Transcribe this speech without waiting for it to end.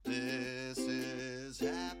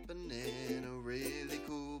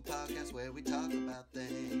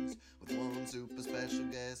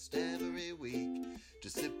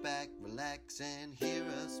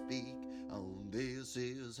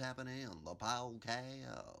Happening on the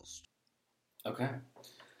podcast. Okay.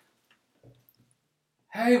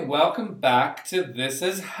 Hey, welcome back to This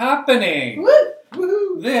Is Happening. Woo!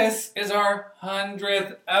 Woohoo! This is our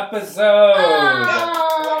 100th episode.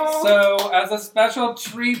 Oh. So, as a special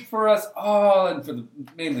treat for us all, and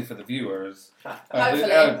mainly for the viewers, Hopefully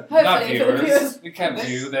not for the viewers. viewers. You can't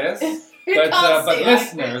view this, You but can't see it.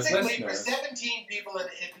 listeners. For 17 people in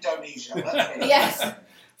Indonesia. Let's face it. Yes.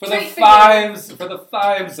 For the Treat for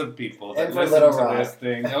fives of people that And for listen Little to Rock. this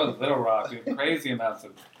thing. Oh, Little Rock. We have crazy amounts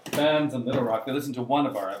of fans in Little Rock. They listen to one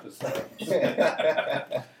of our episodes.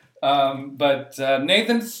 But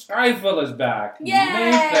Nathan Streifel is back. Yay!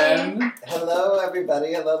 Nathan. Hello,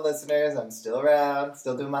 everybody. Hello, listeners. I'm still around,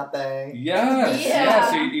 still doing my thing. Yes. Yeah. Yes.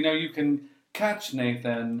 So, you can catch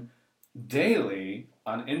Nathan daily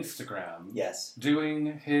on Instagram Yes.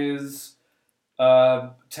 doing his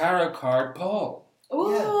tarot card poll.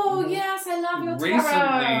 Oh, Yeah. yes, I love your tarot.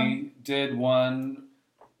 Recently did one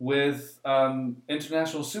with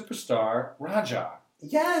international superstar Raja.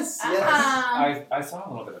 Yes, yes. I saw a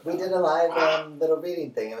little bit of We that. did a live little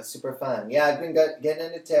reading thing. It was super fun. Yeah, I've been getting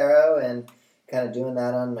into tarot and kind of doing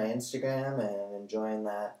that on my Instagram and enjoying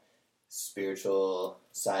that spiritual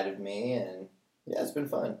side of me. And yeah, it's been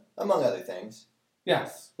fun, among other things.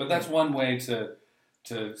 Yes, but that's one way to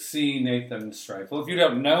see Nathan Streifel. If you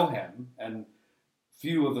don't know him, and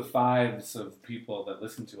few of the fives of people that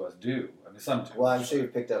listen to us do. I mean, some do. Well, I'm sure you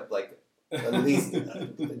picked up like at least a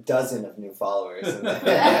dozen of new followers. Me too.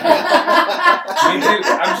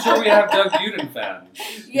 I'm sure we have Doug Uden fans.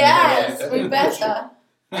 Yes, we better.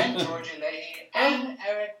 And Georgie Leahy, and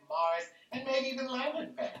Eric Mars, and maybe even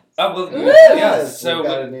Lyman fans. Oh, well, Woo! yes. So we've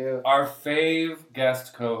got a new. our fave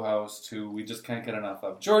guest co-host, who we just can't get enough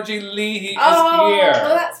of, Georgie Leahy, is Oh, here.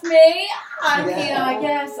 that's me. I'm Yeah. here.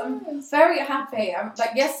 Yes, I'm very happy. I'm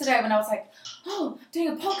like yesterday when I was like, oh, doing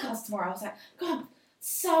a podcast tomorrow. I was like, God, I'm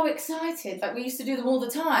so excited. Like we used to do them all the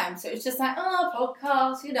time, so it was just like, oh,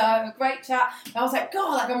 podcast, a great chat. And I was like,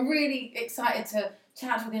 God, like I'm really excited to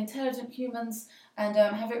chat with intelligent humans and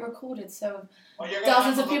have it recorded so Well, you're gonna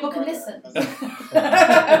dozens have of to people look can further.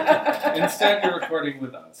 listen. Instead, you're recording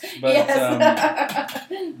with us. But, Yes.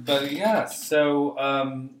 but yes, so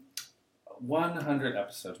 100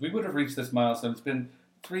 episodes. We would have reached this milestone. It's been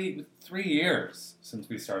three years since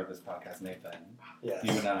we started this podcast, Nathan. Yes.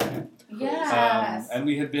 You and I. Yes. And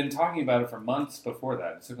we had been talking about it for months before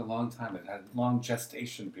that. It took a long time. It had a long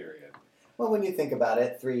gestation period. Well, when you think about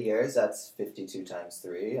it, 3 years, that's 52 times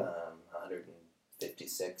 3,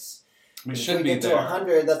 156. We If should we be get to there.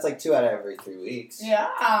 100, that's like 2 out of every 3 weeks.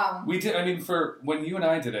 Yeah. We did. I mean, for when you and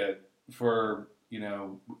I did it, for you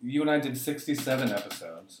and I did 67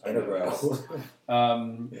 episodes In a row.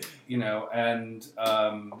 and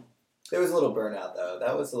There was a little burnout, though.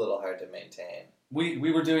 That was a little hard to maintain.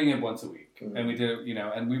 we were doing it once a week, Mhm. and we did it,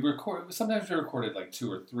 and we record. Sometimes we recorded like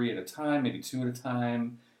 2 or 3 at a time, maybe 2 at a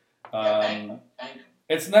time. Thank you.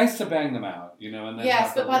 It's nice to bang them out, and then Yes,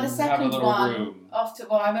 have but by the have a second little one, room.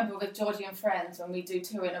 I remember with Georgie and Friends, when we do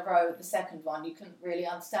 2 in a row, the second one, you couldn't really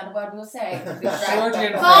understand a word we were saying. It was Georgie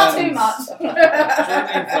and far Friends. too much. Georgie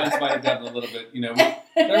and Friends might have gotten a little bit,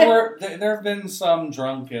 there have been some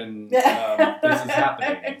drunken this is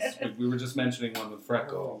happenings. We were just mentioning one with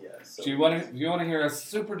Freckle. Yes. So if you want to hear us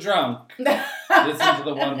super drunk, listen to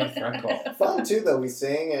the one with Freckle. Fun, too, though. We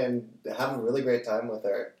sing and have a really great time with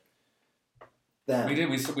them. We did.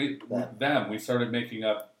 We started making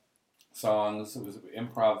up songs. It was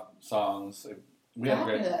improv songs. We had a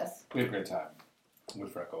great time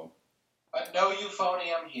with Freckle. But no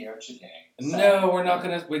euphonium here today. No, we're not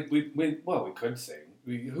gonna. We could sing.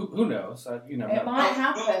 Who knows? It might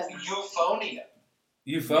happen. Euphonium.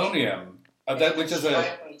 Euphonium. Which is a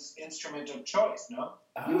Schreiber's instrument of choice, no?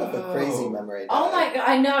 You have a crazy memory. Oh Dad. my God,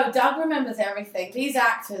 I know. Doug remembers everything. These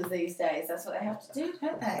actors these days, that's what they have to do,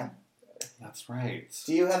 don't they? That's right.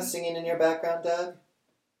 Do you have singing in your background, Doug?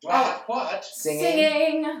 Do I have what?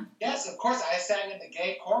 Singing. Yes, of course. I sang in the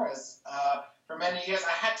gay chorus for many years.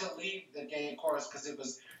 I had to leave the gay chorus because it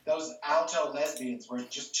was those alto lesbians were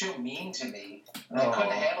just too mean to me, and I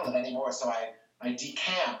couldn't handle it anymore. So I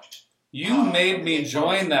decamped. You made me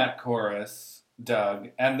join that chorus, Doug,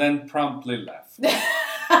 and then promptly left.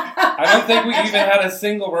 I don't think we even had a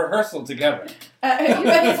single rehearsal together. You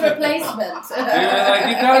were his replacement. We were like,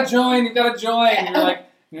 you gotta join. And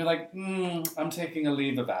you're like, I'm taking a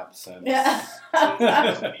leave of absence. Yeah.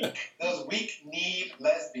 Those weak-kneed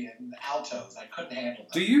lesbian altos, I couldn't handle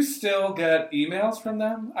them. Do you still get emails from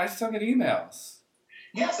them? I still get emails.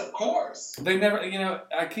 Yes, of course. They never, you know,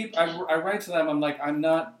 I write to them, I'm like, I'm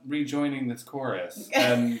not rejoining this chorus.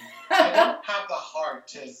 And I don't have the heart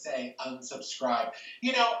to say unsubscribe.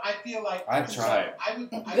 You know, I feel like I've tried. I would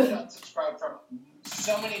unsubscribe from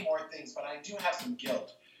so many more things, but I do have some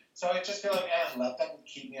guilt. So I just feel like, let them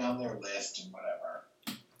keep me on their list and whatever.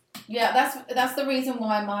 Yeah, that's the reason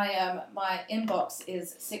why my inbox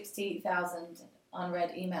is 60,000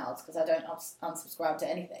 unread emails, because I don't unsubscribe to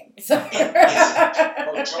anything. So.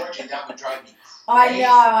 Oh, Georgie, that would drive me crazy.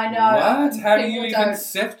 I know. what? How do you People even don't.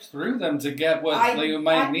 sift through them to get what you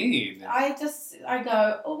might need? I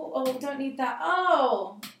go, oh, don't need that.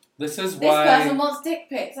 Oh, This is this why. person wants dick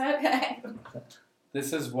pics. Okay.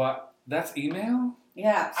 This is what. That's email.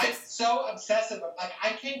 Yeah. I'm so obsessive. Like, I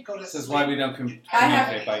can't go to This sleep. is why we don't I have-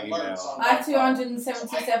 communicate by email. I have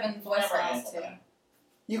 277 voicemails too.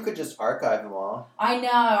 You could just archive them all. I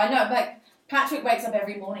know. But Patrick wakes up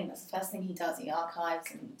every morning. That's the first thing he does. He archives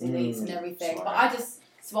and deletes and everything. smart. But I just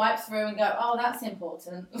swipe through and go, oh, that's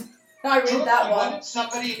important. I read Georgie, that what one. if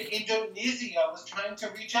somebody in Indonesia was trying to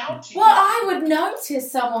reach out to you? Well, I would notice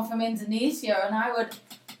someone from Indonesia and I would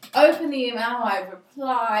open the email, I'd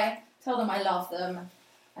reply, tell them I love them,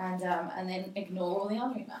 and then ignore all the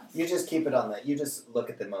other emails. You just keep it on the. You just look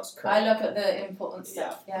at the most I current. look at the important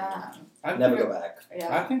stuff. Yeah. Never go back.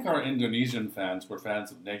 Yeah. I think our Indonesian fans were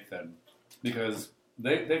fans of Nathan because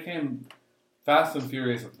they came fast and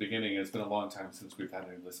furious at the beginning. It's been a long time since we've had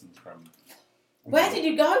any listens from. Where did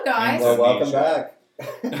you go, guys? Well, welcome Indonesia. back.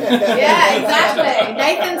 Yeah, exactly.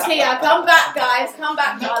 Nathan's here. Come back, guys. Come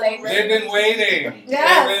back, darling. They've been waiting.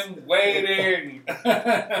 Yes. They've been waiting.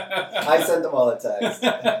 I sent them all a text.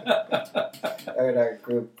 Or in our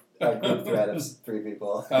group thread of 3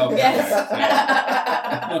 people. Oh, Yes.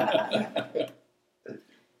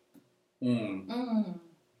 Mm.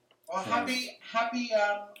 Well, happy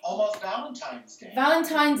almost Valentine's Day.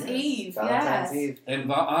 Valentine's Yes, Eve. Valentine's Yes. Eve. In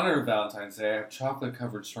honor of Valentine's Day, I have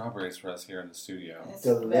chocolate-covered strawberries for us here in the studio. It's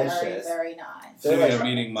Delicious. very, very nice. They're Studio like-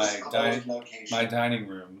 meaning my Undisclosed location. dining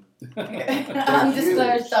room.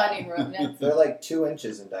 Undisclosed dining room. Yes. They're like 2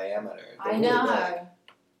 inches in diameter. They're I really know.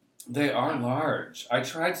 They are large. I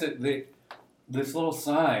tried to. This little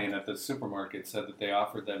sign at the supermarket said that they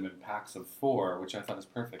offered them in packs of 4, which I thought is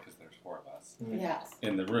perfect because there's 4 of us Yes.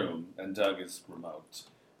 in the room, and Doug is remote.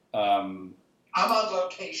 I'm on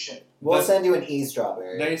location. We'll But- send you an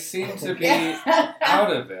e-strawberry. They seem to be Yeah.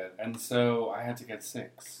 out of it, and so I had to get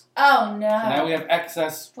 6. Oh no. So now we have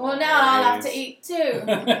excess. Well, now I'll have to strawberries.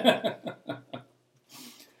 eat too.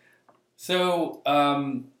 So,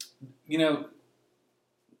 you know,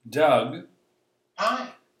 Doug, Hi.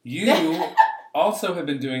 you also have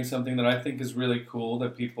been doing something that I think is really cool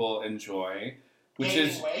that people enjoy, which Gaining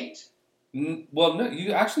is weight? well, no,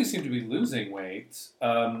 you actually seem to be losing weight,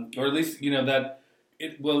 or at least you know that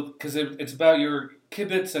it will because it's about your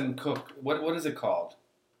kibitz and cook. What is it called?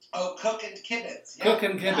 Oh, cook and kibitz. Yeah. Cook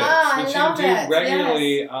and kibitz, Ah, I which love you do it,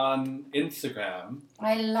 regularly on Instagram.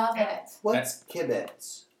 I love it. What's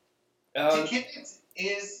kibitz? To kibitz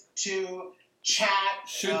is to chat.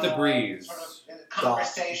 Shoot the breeze. Sort of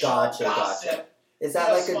conversation. Gotcha. Gossip. Is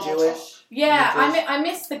that like a Small Jewish? Yeah, Jewish- I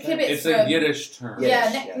missed the kibitz It's room. a Yiddish term. Yiddish.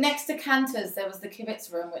 Yeah, yes. next to Cantor's, there was the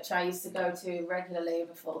kibitz room, which I used to go to regularly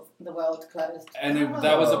before the world closed. And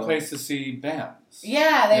that was a Oh. place to see bands.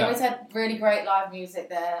 Yeah, they Yeah. always had really great live music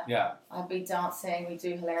there. Yeah. I'd be dancing, we'd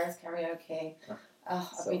do hilarious karaoke. I'd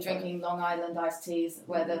So be fun. drinking Long Island iced teas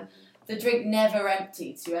where the drink never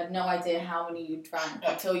emptied, so you had no idea how many you drank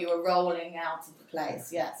until you were rolling out of the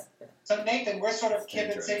place, yes. So, Nathan, we're sort of It's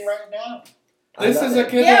dangerous. kibitzing right now. I This love is a it.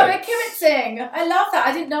 kibitz. Yeah, we're kibitzing. I love that.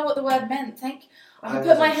 I didn't know what the word meant. Thank you. I I can put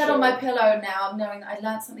my wasn't head on my sure. pillow now knowing that I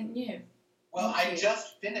learned something new. Well, Thank I you.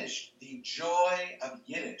 just finished The Joy of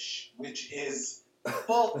Yiddish, which is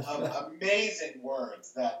full of amazing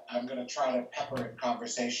words that I'm going to try to pepper in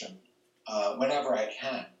conversation whenever I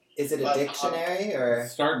can. Is it a But, dictionary or?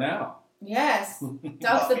 Start now. Yes.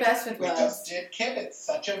 Doug's the best with We words. just did kibitz,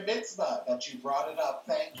 such a mitzvah that you brought it up.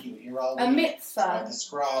 Thank you. You're all A mitzvah. the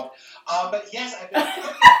scribe. But yes, I've been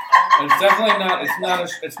cooking. It's definitely not.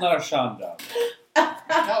 It's not a shanda.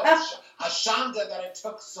 No, it's a shanda that it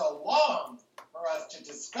took so long for us to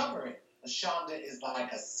discover it. A shanda is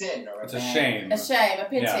like a sin or It's a a bad- shame. A shame, a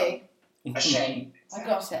pity. A shame. I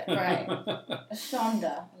got it, right. A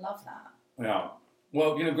shonda. I love that. Yeah.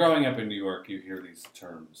 Well, you know, growing up in New York, you hear these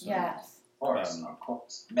terms. Yes. Of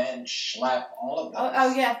course. Men, schlep, all of those.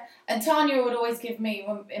 Oh, yeah. And Tanya would always give me,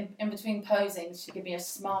 in between posings, she'd give me a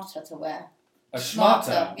smarter to wear. A Schmata,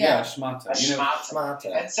 schmata. yeah. Yeah, a schmata. A You know, schmata.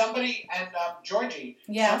 Schmata. And somebody, Georgie,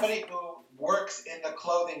 Yes. somebody who works in the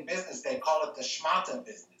clothing business, they call it the schmata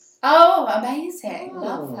business. Oh, amazing.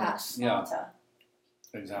 Love Oh. that. Smarter.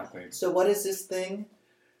 Exactly. So what is this thing?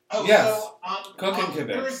 Oh, Yes. so Cooking on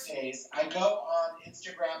tidbits. Thursdays, I go on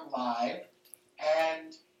Instagram Live,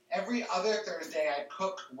 and every other Thursday I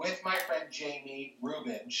cook with my friend Jamie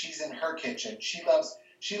Rubin. She's in her kitchen. She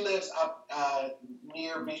lives up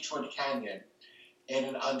near Beechwood Canyon in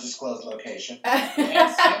an undisclosed location. And I'm in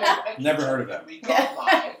my Never kitchen, heard of that. and we go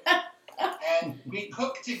live, and we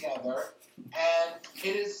cook together, and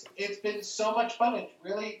it's been so much fun. It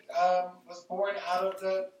really was born out of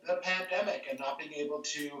the pandemic and not being able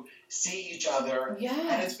to see each other. And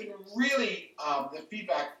Yeah. it's been really, the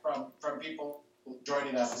feedback from people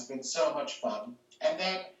joining us has been so much fun. And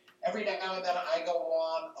then every now and then I go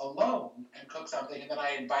on alone and cook something, and then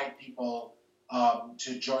I invite people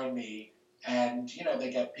to join me. And,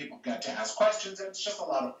 people get to ask questions, and it's just a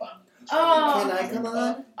lot of fun. It's really Oh. fun. Can I come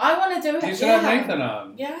on? I want to do it. You should yeah. have Nathan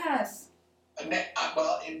on. Yes.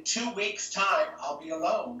 Well, in 2 weeks' time, I'll be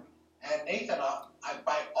alone. And Nathan,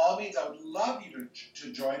 by all means, I would love you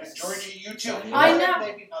to join. And Georgie, you too. I know.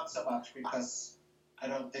 Maybe not so much, because I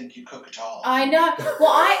don't think you cook at all. I know.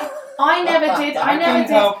 Well, I never did. I never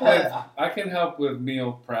did cook. I can help with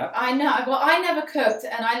meal prep. I know. Well, I never cooked,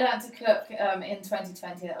 and I learned to cook in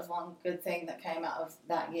 2020. That was one good thing that came out of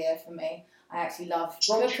that year for me. I actually love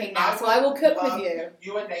cooking now, so I will cook with you.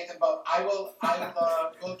 You and Nathan both.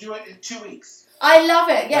 We'll do it in 2 weeks. I love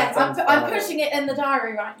it. Yes, That sounds I'm fun. pushing it in the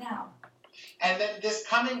diary right now. And then this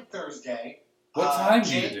coming Thursday. What time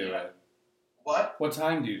do you Jamie- do it? What? What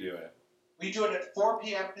time do you do it? We do it at 4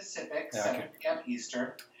 p.m. Pacific, Yeah, 7 okay. p.m.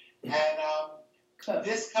 Eastern. And Cook.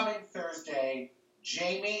 this coming Thursday,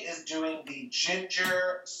 Jamie is doing the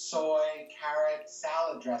ginger, soy, carrot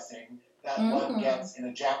salad dressing that one gets in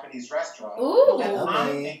a Japanese restaurant. Ooh. And I'm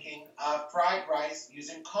Yummy. making fried rice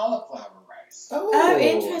using cauliflower rice. Oh,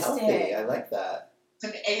 interesting. Healthy. I like that. It's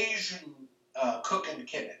an Asian cooking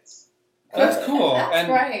kibbutz. That's cool. That's And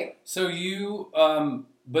great. so you,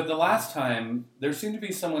 but the last time there seemed to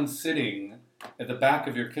be someone sitting at the back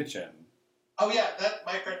of your kitchen. Oh yeah, that's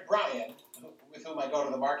my friend Brian, with whom I go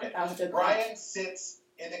to the market. That was a good Brian sits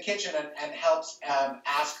in the kitchen and helps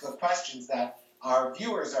ask the questions that our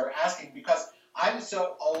viewers are asking, because I'm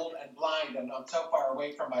so old and blind and I'm so far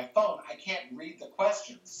away from my phone, I can't read the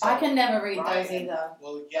questions. So I can never read Brian those either.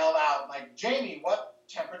 will yell out, like, Jamie, what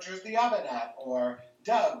temperature is the oven at? Or,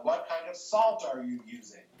 Doug, what kind of salt are you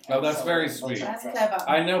using? Oh, And that's so very we'll sweet. That's address- clever.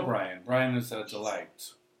 I know Brian. Brian is a delight.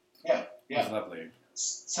 Yeah. He's lovely.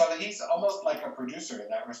 So he's almost like a producer in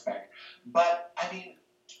that respect. But, I mean,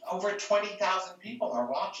 over 20,000 people are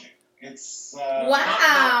watching. It's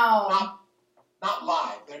Wow. not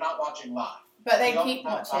live. They're not watching live. But they We don't keep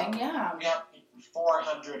have watching, yeah. We have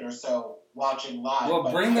 400 or so watching live. Well,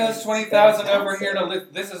 but bring those it's 20,000 over fantastic. here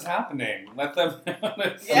to this is happening. Let them.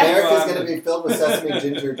 let's Yeah. America's see going to be filled with sesame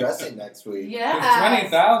ginger dressing next week. Yeah. With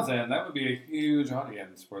 20,000, that would be a huge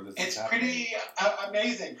audience for this. It's is happening. pretty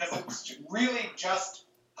amazing, because it's really just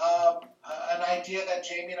an idea that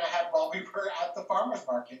Jamie and I had while we were at the farmer's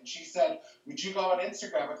market. And she said, "Would you go on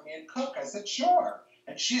Instagram with me and cook?" I said, "Sure."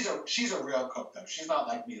 And she's a real cook, though. She's not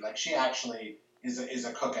like me. Like, she actually is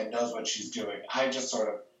a cook and knows what she's doing. I just sort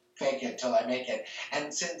of fake it till I make it.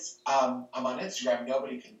 And since I'm on Instagram,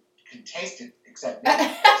 nobody can taste it except me.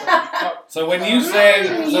 So when you say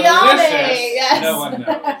delicious, Yummy, yes. no one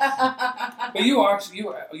knows. But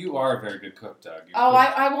you are a very good cook, Doug. You Oh,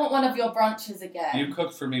 cooked- I want one of your brunches again. You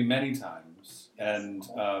cooked for me many times, and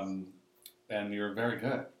you're very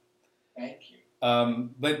good. Thank you.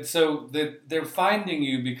 But so they're finding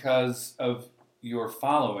you because of your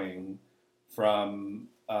following from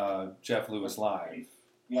Jeff Lewis Live.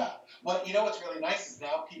 Yeah. Well, you know what's really nice is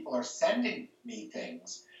now people are sending me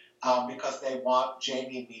things because they want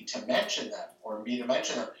Jamie and me to mention them, or me to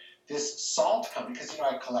mention them. This salt company, because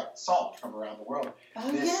I collect salt from around the world.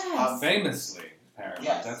 Oh, this, yes. Famously, apparently.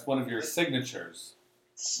 Yes. That's one of your signatures.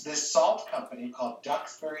 This salt company called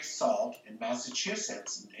Duxbury Salt in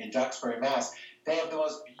Massachusetts, in Duxbury, Mass. They have the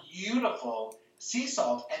most beautiful sea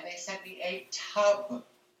salt, and they sent me a tub.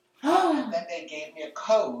 And then they gave me a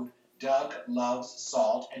code, Doug Loves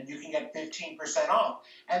Salt, and you can get 15% off.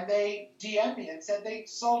 And they DM'd me and said they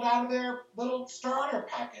sold out of their little starter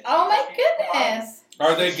package. Oh, my goodness.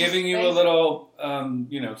 Are they giving you a little,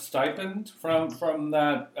 stipend from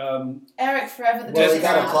that? Eric's forever the Well, you best.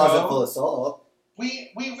 got a Discount. closet full of salt.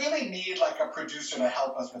 We really need like a producer to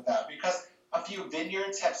help us with that, because a few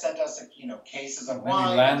vineyards have sent us cases of Maybe wine.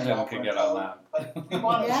 and they Landon offer could a get on code, that. But we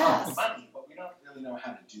want to Yes. charge money, but we don't really know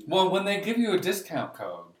how to do that. Well, when they give you a discount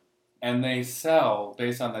code and they sell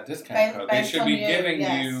based on that discount code, they based should on be you, giving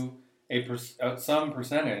yes. you some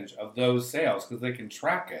percentage of those sales because they can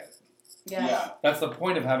track it. Yes. Yeah. That's the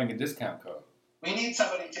point of having a discount code. We need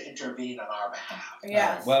somebody to intervene on our behalf.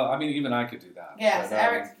 Yes. Well, I mean, even I could do that. Yes, but,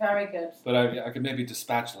 Eric's very good. But I could maybe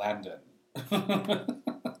dispatch Landon.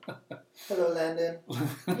 Hello, Landon.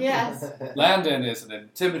 Yes. Landon is an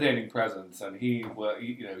intimidating presence, and he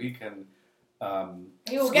can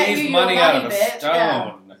He will get you squeeze your money out of a bitch.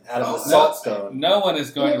 stone. Out of Oh, the salt stone. No one is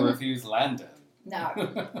going to refuse Landon. No.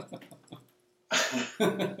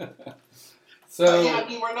 So yeah, I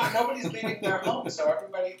mean, nobody's leaving their home, so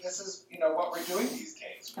everybody, this is, what we're doing these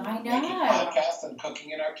days. We're I know. making podcasts and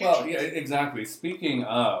cooking in our kitchen. Well, yeah, exactly. Speaking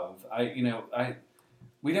of,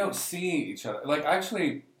 we don't see each other. Like,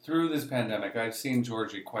 actually, through this pandemic, I've seen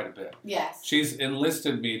Georgie quite a bit. Yes. She's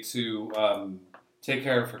enlisted me to take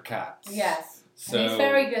care of her cats. Yes. So And he's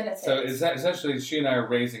very good at it. So essentially, she and I are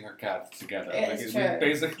raising her cats together. It's we true.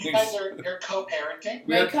 basically, You guys are co-parenting?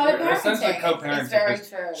 we're co-parenting. essentially co-parenting. It's very 'cause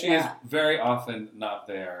true. She is very often not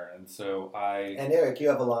there, and so And Eric, you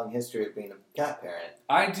have a long history of being a cat parent.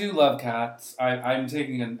 I do love cats. I'm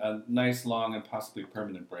taking a nice, long, and possibly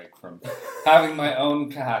permanent break from having my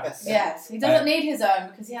own cats. Yes. He doesn't need his own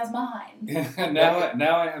because he has mine.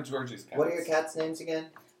 now I have Georgie's cats. What are your cats' names again?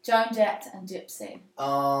 Joan Jett and Gypsy.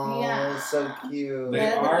 Oh, Yeah. so cute. They They're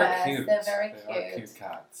the are best. cute. They're very They are cute. cute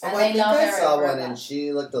cats. Oh, And I they think love I Eric saw very one and much.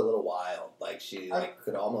 she looked a little wild. Like she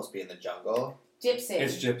could almost be in the jungle. Gypsy.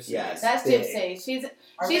 It's Gypsy. Yes. That's big. Gypsy. She's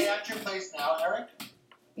Are they at your place now, Eric?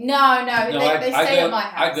 no. No, They stay go, at my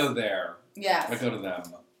house. I go there. Yes. I go to them.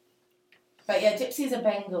 But yeah, Gypsy's a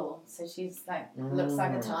Bengal, so she's like looks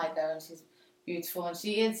like a Mm. tiger, and she's beautiful, and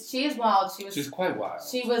she is wild. She's quite wild.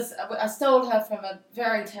 She was. I stole her from a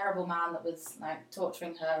very terrible man that was like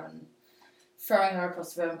torturing her and throwing her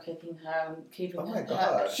across the room, kicking her, and keeping Oh my her,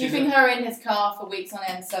 God. keeping her in his car for weeks on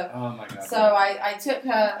end. So Oh my god. so I took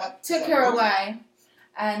her away,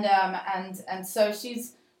 and so she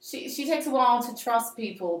takes a while to trust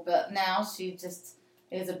people, but now she just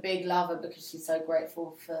is a big lover because she's so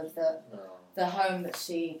grateful for the home that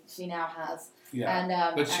she now has. Yeah.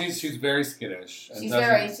 And But she's very skittish. And She's doesn't,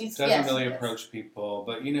 very- doesn't yes, really she is. approach people.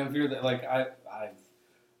 But if you're like I've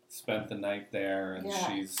spent the night there, and Yeah.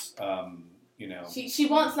 she's She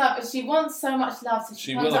wants love, but she wants so much love. So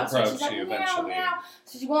She runs will up to you, approach she's like, you meow, eventually. meow.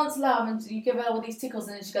 So she wants love, and you give her all these tickles,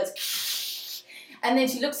 and then she goes, and then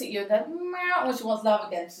she looks at you and goes, meow, when she wants love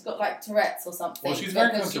again. She's got like Tourette's or something. Well, she's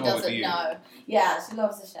very because she comfortable with doesn't you. know. Yeah, she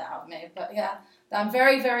loves the shit out of me. But yeah, I'm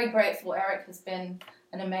very, very grateful. Eric has been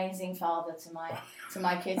an amazing father to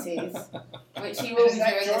my kitties, which he will Is be that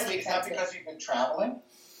doing this Georgie? Is weekend. that too. because you've been traveling?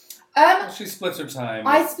 she splits her time.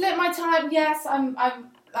 I split my time. Yes,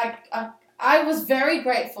 I was very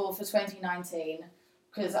grateful for 2019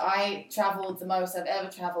 because I travelled the most I've ever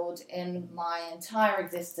travelled in my entire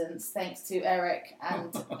existence, thanks to Eric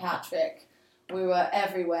and Patrick. We were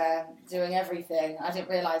everywhere, doing everything. I didn't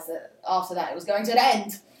realise that after that it was going to an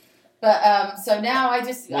end. But so now I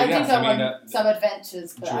do go on some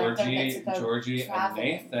adventures, but I don't get to go Georgie and traveling.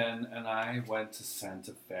 Nathan and I went to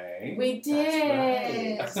Santa Fe. We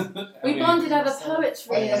did. That's We bonded over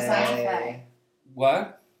poetry in Santa Fe.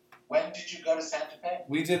 What? When did you go to Santa Fe?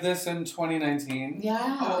 We did this in 2019.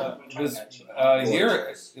 Yeah. It was a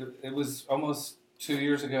year. It was almost 2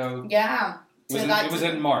 years ago. Yeah. It was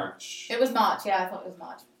in March. It was March, yeah, I thought it was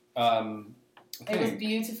March. I It was think.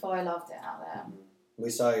 beautiful, I loved it out there. We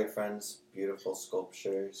saw your friend's beautiful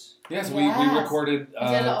sculptures. Yes, Yes. we recorded. We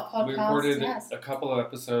did a lot of we podcasts, recorded yes. a couple of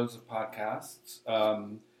episodes of podcasts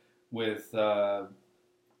with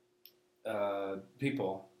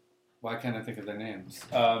people. Why can't I think of their names?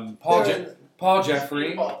 Paul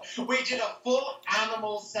Jeffrey. We did a full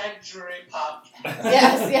Animal Sanctuary podcast.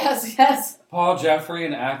 Yes. Paul Jeffrey,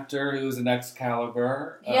 an actor who's an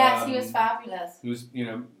Excalibur. Yes, he was fabulous. Who's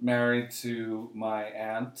married to my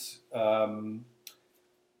aunt.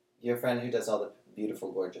 Your friend who does all the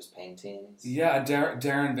beautiful, gorgeous paintings. Yeah,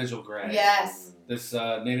 Darren Vigil Gray. Yes. This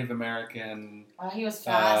Native American Oh, he was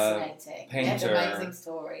fascinating. He had painter amazing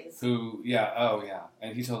stories.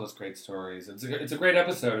 and he told us great stories. It's a great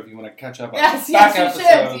episode if you want to catch up on Yes, back you should.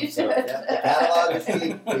 episodes. You So- should. Yeah, the catalog is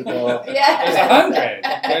deep, people. Yeah. There's 100.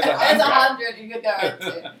 There's 100. There's 100 you could go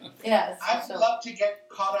into. Yes, I'd for sure. love to get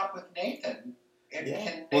caught up with Nathan.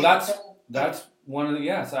 Yeah. Well, that's one of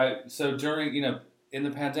the so during in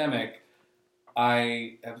the pandemic,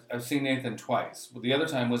 I've seen Nathan twice. Well, the other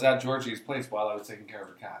time was at Georgie's place while I was taking care of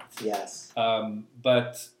her cats. Yes.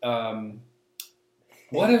 But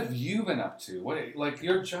what have you been up to? Like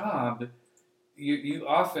your job? You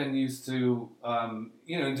often used to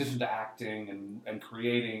in addition to acting and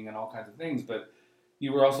creating and all kinds of things, but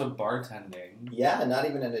You were also bartending, Yeah, not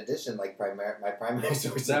even in addition. Like my primary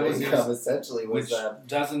source That of was income yours, essentially was which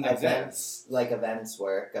doesn't exist. events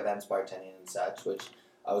work, events bartending and such, which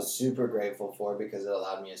I was super grateful for because it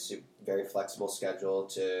allowed me a very flexible schedule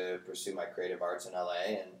to pursue my creative arts in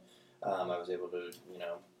LA, and I was able to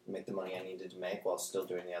make the money I needed to make while still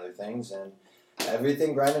doing the other things, and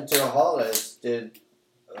everything grinded to a halt. As did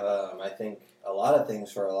I think a lot of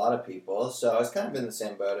things for a lot of people. So I was kind of in the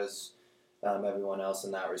same boat as everyone else in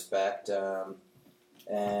that respect,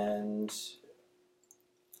 and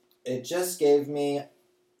it just gave me,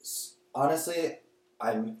 honestly,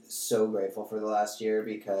 I'm so grateful for the last year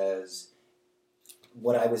because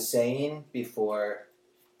what I was saying before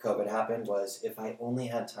COVID happened was if I only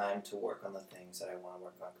had time to work on the things that I want to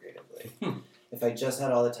work on creatively, if I just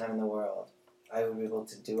had all the time in the world, I would be able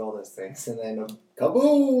to do all those things. And then,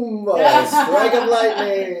 kaboom! A strike of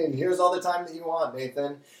lightning! Here's all the time that you want,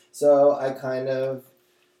 Nathan. So I kind of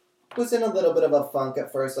was in a little bit of a funk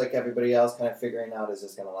at first, like everybody else, kind of figuring out, is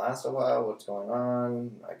this going to last a while? What's going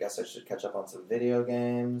on? I guess I should catch up on some video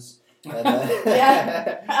games. And then,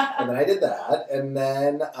 and then I did that. And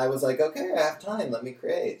then I was like, okay, I have time. Let me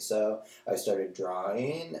create. So I started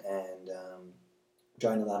drawing and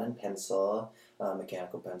drawing a lot in pencil,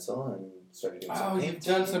 mechanical pencil, and started doing some painting. You've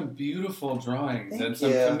done some beautiful drawings Thank and some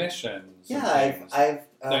you. commissions. Yeah, I've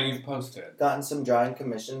that you've posted. gotten some drawing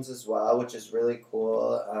commissions as well, which is really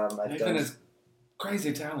cool. Nathan is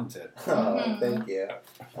crazy talented. Oh, thank you.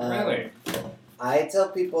 Really? I tell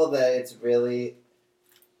people that it's really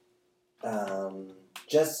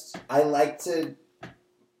I like to,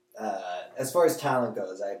 as far as talent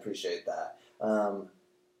goes, I appreciate that.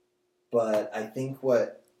 But I think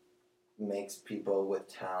what makes people with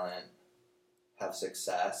talent have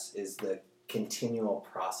success is the continual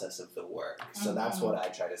process of the work. So that's what I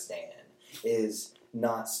try to stay in, is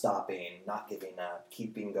not stopping, not giving up,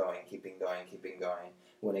 keeping going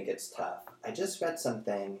when it gets tough. I just read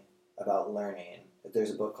something about learning.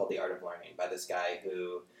 There's a book called The Art of Learning by this guy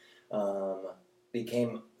who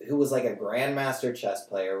was like a grandmaster chess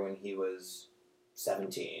player when he was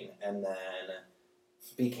 17, and then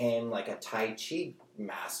became like a Tai Chi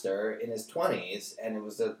master in his 20s, and it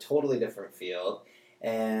was a totally different field.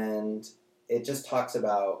 And it just talks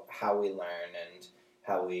about how we learn and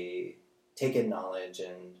how we take in knowledge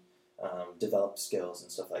and develop skills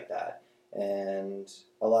and stuff like that. And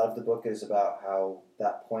a lot of the book is about how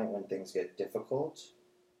that point when things get difficult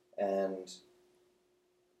and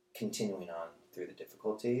continuing on through the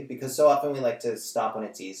difficulty, because so often we like to stop when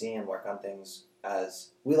it's easy and work on things as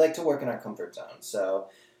we like to work in our comfort zone. So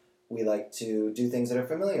we like to do things that are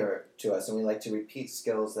familiar to us, and we like to repeat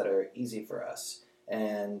skills that are easy for us.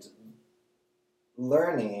 And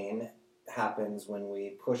learning happens when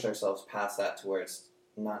we push ourselves past that to where it's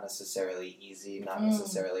not necessarily easy, not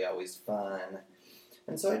necessarily always fun.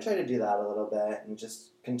 And so I try to do that a little bit and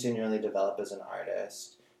just continually develop as an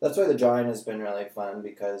artist. That's why the drawing has been really fun,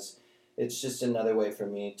 because it's just another way for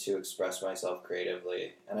me to express myself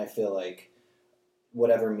creatively. And I feel like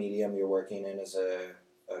whatever medium you're working in as a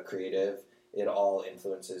creative, it all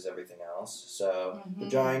influences everything else. So the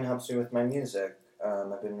drawing helps me with my music.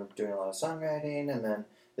 I've been doing a lot of songwriting, and then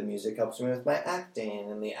the music helps me with my acting,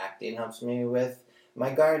 and the acting helps me with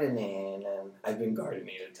my gardening, and I've been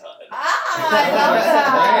gardening a ton. I love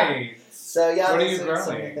that. Great. So yeah, What are you those are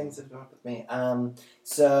some of the growing? things that have gone with me.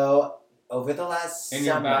 So over the last In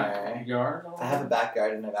your summer, backyard? I have a back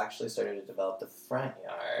garden. I've actually started to develop the front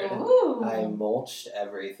yard. Ooh. I mulched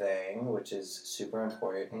everything, which is super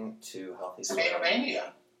important to healthy soil. Tomato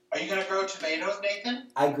mania. Are you going to grow tomatoes, Nathan?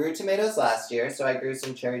 I grew tomatoes last year, so I grew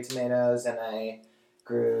some cherry tomatoes, and I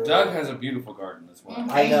grew... Doug has a beautiful garden as well.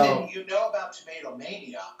 I know. Nathan, you know about tomato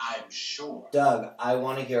mania, I'm sure. Doug, I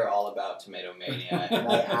want to hear all about Tomato Mania, and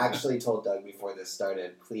I actually told Doug before this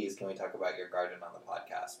started, please, can we talk about your garden on the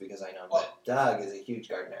podcast? Because I know that Doug is a huge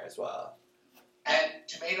gardener as well. And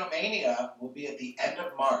Tomato Mania will be at the end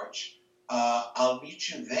of March. I'll meet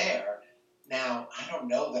you there. Now, I don't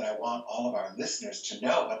know that I want all of our listeners to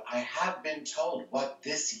know, but I have been told what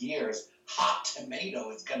this year's hot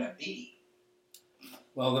tomato is going to be.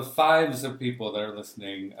 Well, the fives of people that are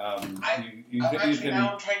listening, I'm you trying to can...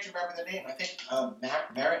 remember the name. I think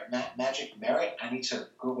Magic Merit. I need to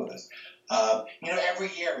Google this.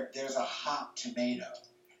 Every year there's a hot tomato,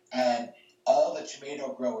 and all the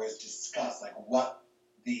tomato growers discuss like what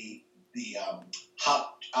the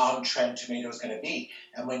hot on-trend tomato is going to be.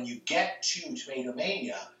 And when you get to Tomato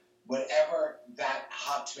Mania, whatever that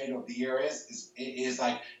hot tomato of the year is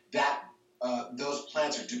like that. Those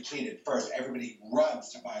plants are depleted first. Everybody runs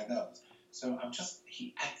to buy those. So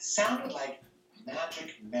it sounded like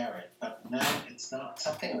magic merit, but no, it's not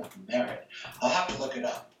something with merit. I'll have to look it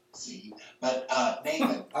up. See, but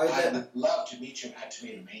Nathan, I would love to meet you at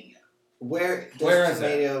Tomato Mania. Where Where does is it?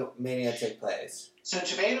 Tomato Mania take place? So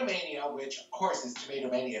Tomato Mania, which of course is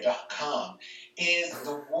tomatomania.com, is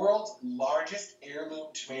the world's largest heirloom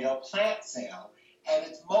tomato plant sale, and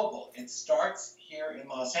it's mobile. It starts here in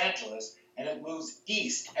Los Angeles, and it moves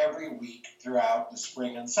east every week throughout the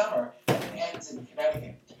spring and summer, and ends in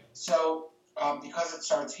Connecticut. So because it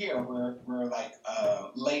starts here, we're like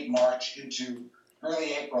late March into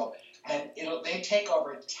early April, and they take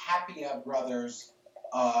over Tapia Brothers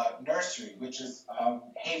Nursery, which is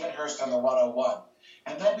Havenhurst on the 101.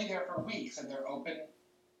 And they'll be there for weeks, and they're open,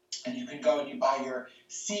 and you can go and you buy your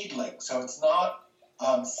seedlings. So it's not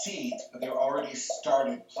seeds, but they're already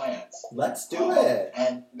started plants. Let's do it.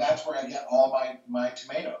 And that's where I get all my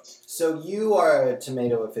tomatoes. So you are a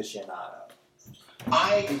tomato aficionado.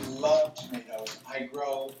 I love tomatoes. I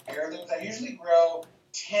grow heirlooms. I usually grow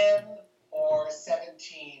 10 or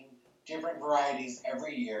 17 different varieties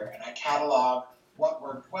every year, and I catalog what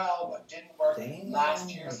worked well, what didn't work. Damn.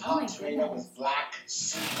 Last year's Oh my hot tomato was goodness. Black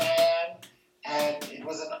Seaman, and it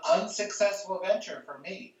was an unsuccessful venture for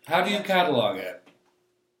me. How do you catalog it?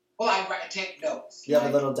 Well, I take notes. You have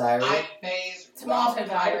a little diary? Ida Mae Tomato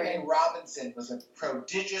diary. Robinson was a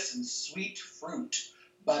prodigious and sweet fruit,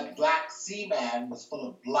 but Black Seaman was full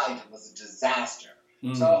of blight and was a disaster.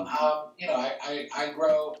 Mm. So, I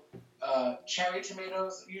grow cherry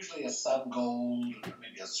tomatoes, usually a Sun Gold,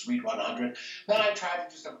 maybe a Sweet 100. Then I try to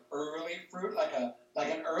do some early fruit, like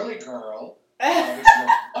an early girl, which is a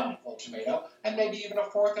wonderful tomato, and maybe even a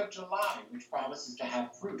 4th of July, which promises to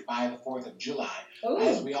have fruit by the 4th of July.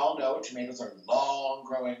 As Ooh. we all know, tomatoes are long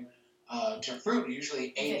growing to fruit,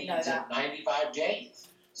 usually 80 didn't know to that. 95 days.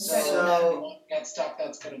 So So- you want to get stuff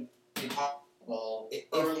that's going to be possible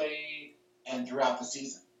early and throughout the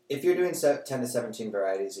season. If you're doing 10 to 17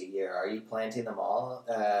 varieties a year, are you planting them all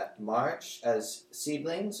March as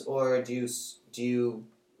seedlings, or do you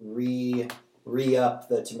re-up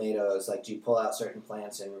the tomatoes? Like, do you pull out certain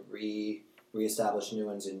plants and reestablish new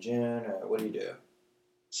ones in June, or what do you do?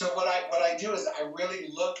 So what I do is I really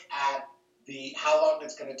look at how long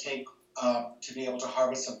it's going to take to be able to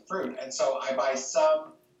harvest some fruit, and so I buy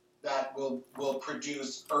some that will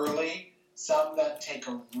produce early, some that take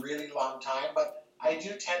a really long time, but I do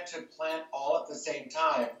tend to plant all at the same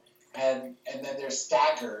time, and then they're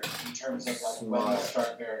staggered in terms of like when they Smart.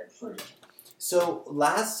 start bearing fruit. So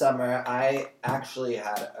last summer, I actually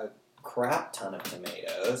had a crap ton of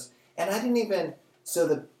tomatoes, and I didn't even. So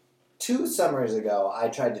the 2 summers ago, I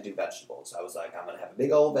tried to do vegetables. I was like, I'm gonna have a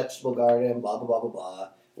big old vegetable garden, blah blah blah blah blah.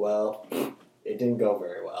 Well, it didn't go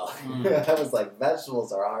very well. I was like,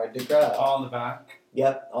 vegetables are hard to grow. All in the back?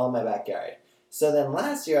 Yep, all in my backyard. So then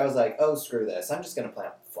last year I was like, oh, screw this. I'm just going to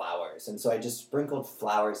plant flowers. And so I just sprinkled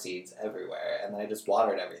flower seeds everywhere, and then I just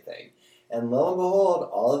watered everything. And lo and behold,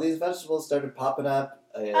 all of these vegetables started popping up.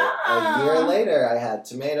 A year later, I had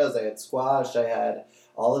tomatoes, I had squash, I had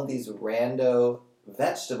all of these rando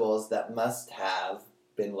vegetables that must have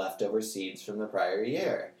been leftover seeds from the prior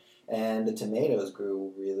year. And the tomatoes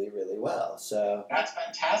grew really, really well. So, That's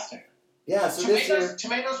fantastic. yeah, so this year...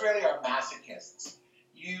 Tomatoes really are masochists.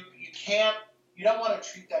 You don't want to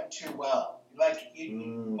treat them too well. Like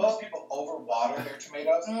most people overwater their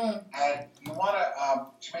tomatoes, and you want to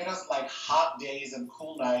tomatoes like hot days and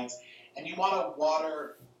cool nights, and you want to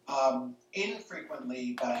water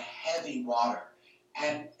infrequently but heavy water.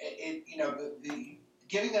 And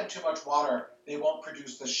giving them too much water, they won't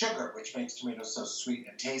produce the sugar, which makes tomatoes so sweet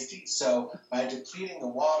and tasty. So by depleting the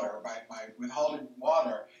water, by withholding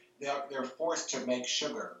water, they're forced to make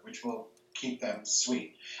sugar, which will keep them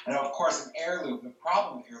sweet. And of course, an heirloom, the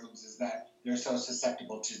problem with heirlooms is that they're so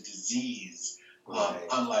susceptible to disease,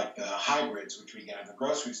 unlike the hybrids, which we get at the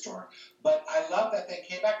grocery store. But I love that they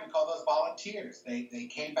came back. We call those volunteers. They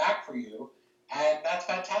came back for you, and that's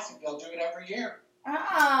fantastic. They'll do it every year.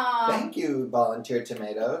 Thank you, Volunteer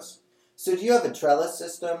Tomatoes. So do you have a trellis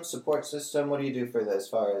system, support system? What do you do for this, as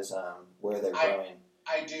far as where they're growing?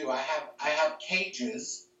 I do. I have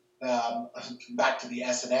cages. Back to the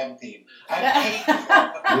S&M theme. I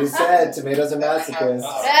have cages. You said tomatoes are masochists.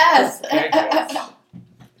 Yes.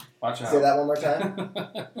 Watch out. Say that one more time.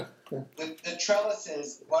 The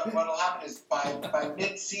trellises, what will happen is by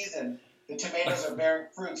mid-season, the tomatoes are bearing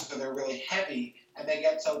fruit, so they're really heavy, and they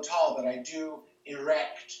get so tall that I do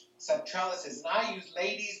erect some trellises. And I use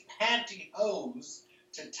ladies' pantyhose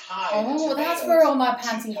to tie the tomatoes. That's where all my to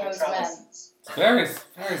pantyhose trellises. Very,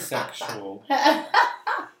 very sexual.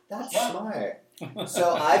 That's Yeah. smart.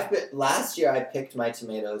 So last year I picked my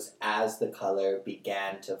tomatoes as the color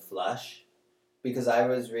began to flush. because I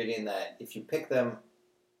was reading that if you pick them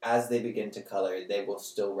as they begin to color, they will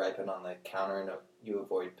still ripen on the counter and you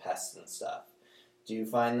avoid pests and stuff. Do you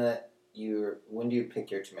find that when do you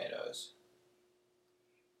pick your tomatoes?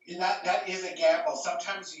 That is a gamble.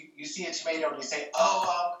 Sometimes you see a tomato and you say,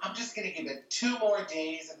 I'm just going to give it 2 more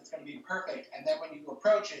days and it's going to be perfect. And then when you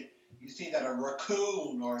approach it, you see that a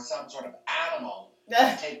raccoon or some sort of animal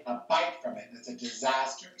has taken a bite from it. It's a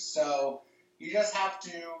disaster. So you just have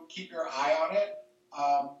to keep your eye on it.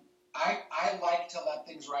 I like to let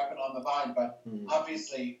things ripen on the vine, but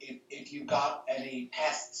obviously if you got any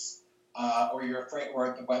pests or you're afraid,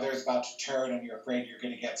 or the weather is about to turn and you're afraid you're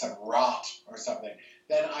going to get some rot or something,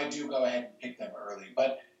 then I do go ahead and pick them early.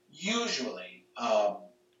 But usually I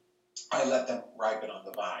let them ripen on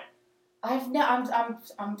the vine.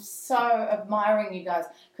 I'm so admiring you guys,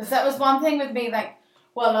 because that was one thing with me. Like,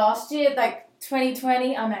 well, last year, like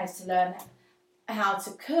 2020, I managed to learn how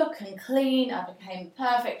to cook and clean. I became a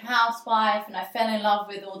perfect housewife and I fell in love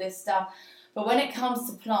with all this stuff. But when it comes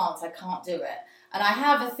to plants, I can't do it. And I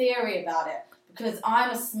have a theory about it, because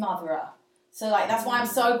I'm a smotherer. So, like, that's why I'm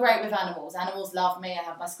so great with animals. Animals love me. I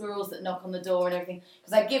have my squirrels that knock on the door and everything,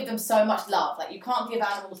 because I give them so much love. Like, you can't give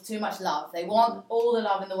animals too much love. They want all the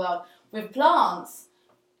love in the world. With plants,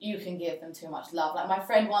 you can give them too much love. Like, my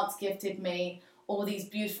friend once gifted me all these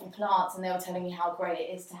beautiful plants, and they were telling me how great it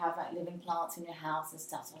is to have, like, living plants in your house and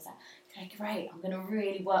stuff. So I was like, okay, great. I'm going to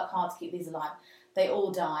really work hard to keep these alive. They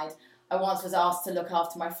all died. I once was asked to look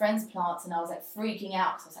after my friend's plants, and I was like freaking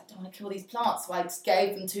out because I was like, I don't want to kill these plants. So I just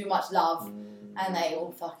gave them too much love, and they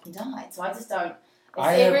all fucking died. So I just don't.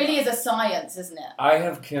 It really is a science, isn't it? I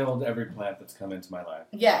have killed every plant that's come into my life.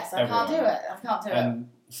 Yes, I can't do it. I can't do it. And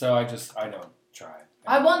so I don't try.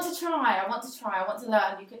 I want to try. I want to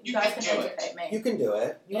learn. You guys can educate me. You can do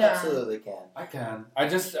it. You Yeah. absolutely can. I can.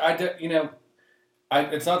 It's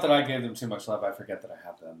not that I gave them too much love. I forget that I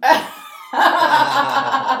have them.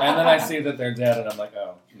 And then I see that they're dead, and I'm like,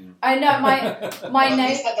 oh. I know my At name.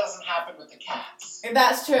 least that doesn't happen with the cats.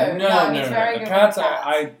 That's true. No. He's very The good cats, with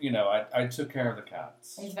cats. I took care of the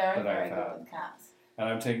cats. He's very, that I've very good had. with cats. And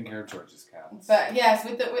I'm taking care of George's cats. But yes,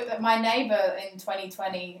 with my neighbour in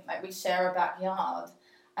 2020, like, we share a backyard,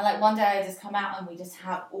 and like one day I just come out and we just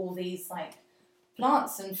have all these like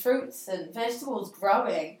plants and fruits and vegetables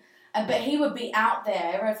growing, but he would be out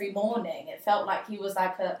there every morning. It felt like he was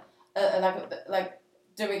like like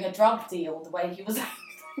doing a drug deal, the way he was,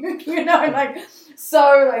 like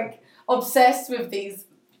so like obsessed with these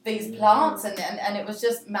plants, and it was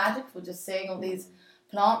just magical just seeing all these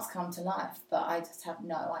plants come to life. But I just have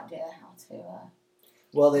no idea how to.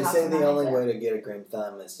 Well, they How say can the I only do it? way to get a green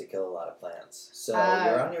thumb is to kill a lot of plants. So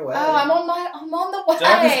you're on your way. Oh, I'm on the way.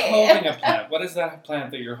 Doug is holding a plant. What is that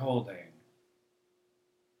plant that you're holding?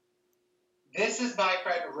 This is my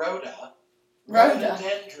friend Rhoda. Rhoda.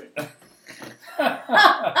 Rhododendron.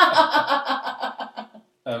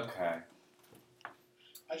 Okay.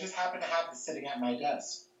 I just happen to have this sitting at my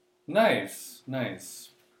desk. Nice.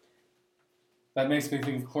 That makes me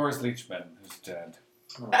think of Cloris Leachman, who's dead.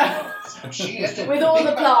 She is a With all big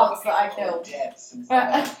the amount of plants that I people killed. Dead since the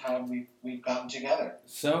last time we've gotten together.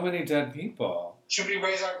 So many dead people. Should we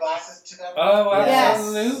raise our glasses to them? Oh, Yes.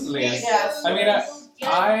 absolutely. Yes. I mean,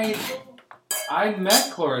 I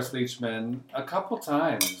met Cloris Leachman a couple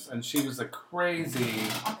times, and she was a crazy,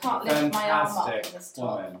 I can't lift my arm up in fantastic this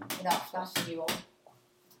top woman. without flashing you all.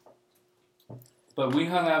 But we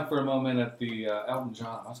hung out for a moment at the Elton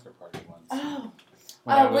John Oscar party once. Oh,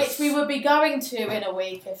 when I which we would be going to in a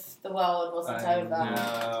week if the world wasn't I over.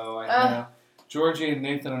 know. Georgie and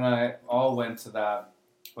Nathan and I all went to that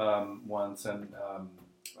once, and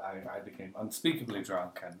I became unspeakably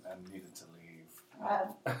drunk and needed to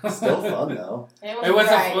leave. Still fun though. It It was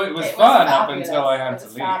great. fun up fabulous. until I had It to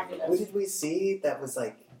was leave. fabulous. Who did we see that was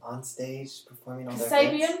like on stage performing all their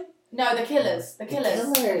hits? Kasabian? No, the Killers. The Killers.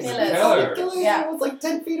 The Killers. Killers. Killers. Yeah. It was like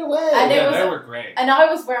 10 feet away. And it Yeah, was- they were great. And I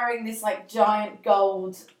was wearing this like giant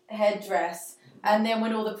gold headdress. And then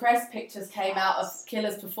when all the press pictures came out of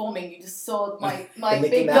Killers performing, you just saw my The Mickey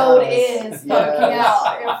big gold Mouse. ears poking Yes.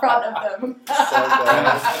 out in front of them. Yes,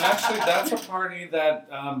 and actually, that's a party that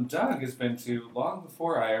Doug has been to long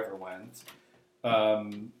before I ever went.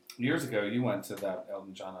 Years ago, you went to that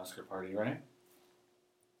Elton John Oscar party, right?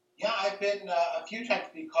 Yeah, I've been a few times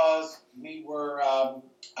because we were. I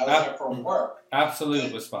was there for work.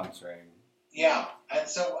 Absolute was sponsoring. Yeah, and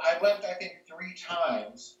so I went. I think 3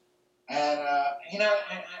 times, and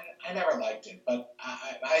I never liked it, but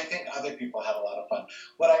I think other people had a lot of fun.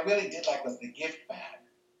 What I really did like was the gift bag.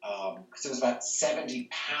 because it was about 70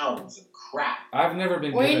 pounds of crap. I've never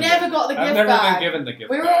been. We given never the, got the I've gift never bag. been given the gift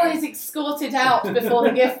We were bag. always escorted out before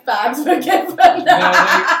the gift bags were given.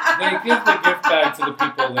 No, they give the gift bag to the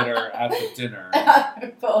people that are at the dinner,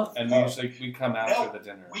 Of course. and usually we come after the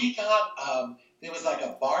dinner. We got, there was like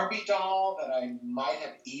a Barbie doll that I might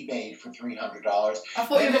have eBayed for $300. I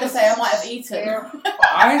thought you were going to say I might have eaten.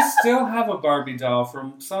 I still have a Barbie doll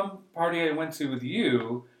from some party I went to with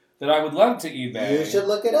you that I would love to eBay. You should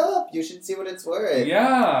look it up. You should see what it's worth.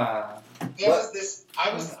 Yeah. There was this,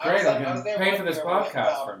 I was Great, I I was can there pay one for this year podcast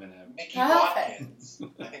with, for a minute. Mickey Perfect. Watkins.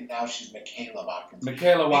 I think now she's Michaela Watkins.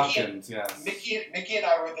 Michaela Watkins, yes. Mickey and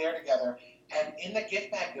I were there together, and in the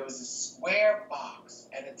gift bag there was a square box,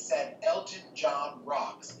 and it said Elton John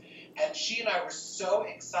Rocks. And she and I were so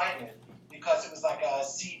excited because it was like a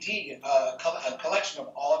CD, a collection of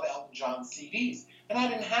all of Elton John's CDs. And I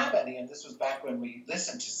didn't have any, and this was back when we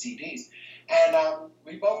listened to CDs. And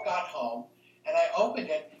we both got home, and I opened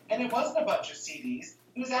it, and it wasn't a bunch of CDs.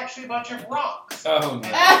 It was actually a bunch of rocks. Oh, And no.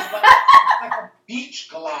 it was like a beach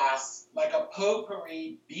glass, like a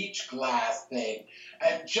potpourri beach glass thing.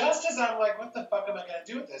 And just as I'm like, what the fuck am I going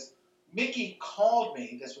to do with this? Mickey called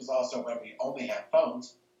me. This was also when we only had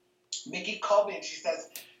phones. Mickey called me and she says,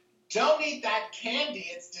 "Don't eat that candy.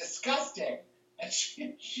 It's disgusting." And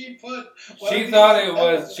she put. She thought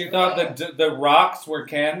that the rocks were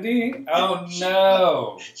candy? Oh,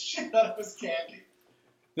 no. She thought it was candy.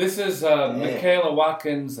 This is Michaela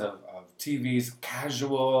Watkins of TV's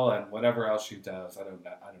Casual and whatever else she does. I don't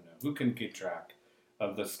know. Who can keep track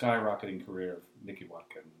of the skyrocketing career of Nikki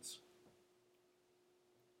Watkins?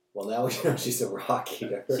 Well, now we know she's a rock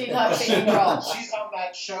eater. She likes eating rocks. She's on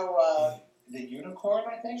that show, The Unicorn,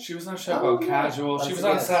 I think. She was on a show called Casual. She was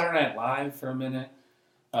on Yes. Saturday Night Live for a minute.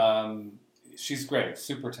 She's great,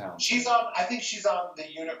 super talented. I think she's on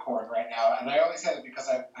The Unicorn right now, and I only say that because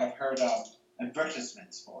I've heard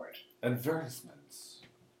advertisements for it. Advertisements.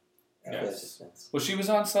 Yes. Advertisements. Well, she was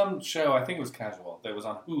on some show, I think it was Casual, that was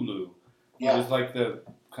on Hulu. Yeah. It was like the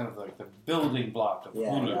building block of Yeah,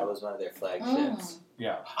 Hulu. that was one of their flagships.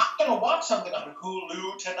 Yeah. I'm going to watch something on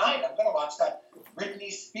Hulu tonight. I'm going to watch that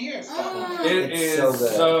Britney Spears documentary. It It's is so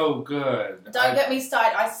good. so good. Don't get me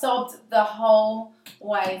started. I sobbed the whole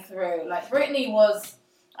way through. Like, Britney was...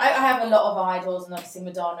 I have a lot of idols, and obviously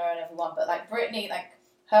Madonna and everyone, but, like, Britney, like,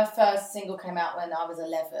 her first single came out when I was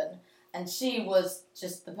 11, and she was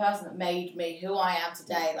just the person that made me who I am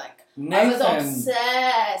today. Like, I was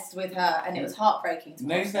obsessed with her, and it was heartbreaking to watch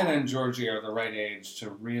Nathan that. and Georgie are the right age to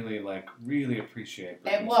really appreciate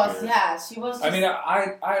Britney It was, Spears. yeah. She was just... I mean,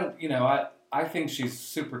 I think she's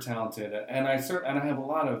super talented, and I have a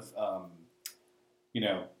lot of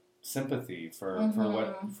sympathy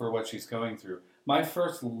for what she's going through. My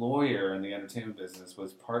first lawyer in the entertainment business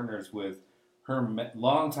was partners with her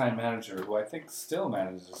longtime manager, who I think still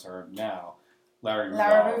manages her now, Larry Rudolph.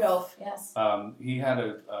 Larry Rudolph, yes. He had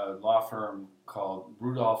a law firm called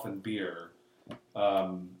Rudolph and Beer.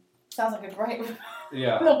 Sounds like a great...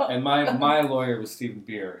 Yeah, and my lawyer was Stephen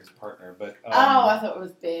Beer, his partner. But I thought it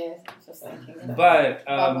was beer. I was just thinking. But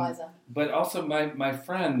but also my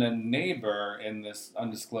friend and neighbor in this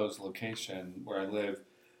undisclosed location where I live,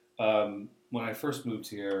 when I first moved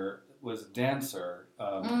here, was a dancer,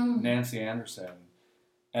 Nancy Anderson,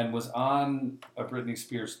 and was on a Britney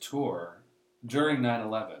Spears tour during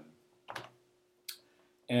 9/11.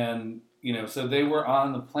 And so they were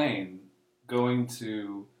on the plane going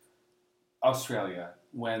to Australia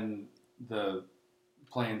when the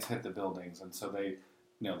planes hit the buildings, and so they,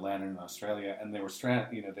 landed in Australia, and they were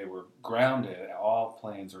they were grounded. All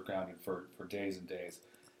planes were grounded for days and days.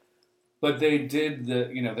 But they did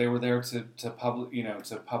they were there to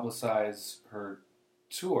publicize her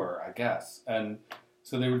tour, I guess, and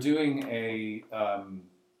so they were doing a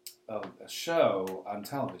show on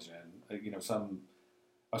television, some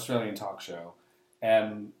Australian talk show,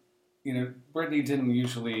 and. Britney didn't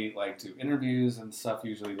usually do interviews and stuff.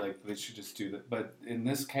 Usually, they should just do that. But in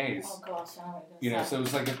this case, oh gosh, I know what you're so it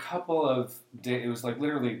was a couple of days. It was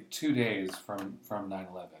literally 2 days from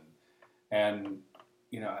 9/11, and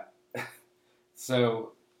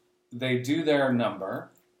so they do their number,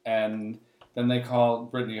 and then they call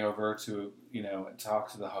Britney over to talk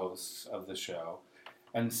to the hosts of the show,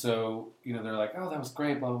 and so they're like, oh, that was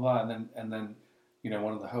great, blah blah blah, and then.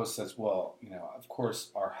 One of the hosts says, well, of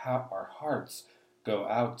course, our hearts go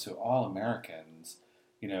out to all Americans,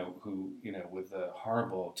 who, with the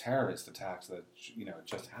horrible terrorist attacks that,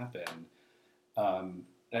 just happened. And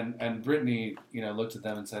Britney, looked at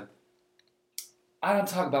them and said, I don't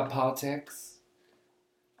talk about politics.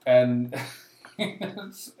 And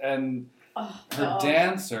Oh, her God.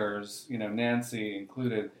 dancers, Nancy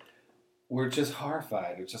included, were just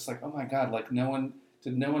horrified. It was just like, oh my God, like no one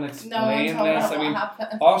explain No one this? told her what I mean,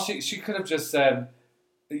 happened. all she could have just said,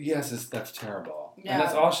 yes, that's terrible. Yeah. And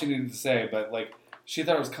that's all she needed to say, but like, she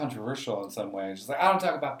thought it was controversial in some way. She's like, I don't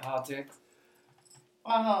talk about politics.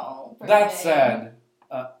 Oh, That Britney. said,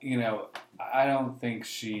 I don't think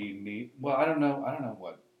well, I don't know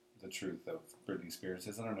what the truth of Britney Spears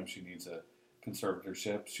is. I don't know if she needs a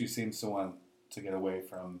conservatorship. She seems to want to get away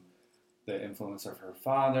from the influence of her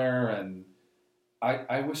father, and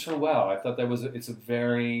I wish her well. I thought it's a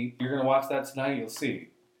very, you're going to watch that tonight, you'll see.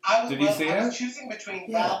 Did you see it? I was choosing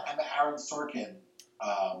between that and the Aaron Sorkin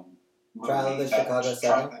movie. Trial of the Chicago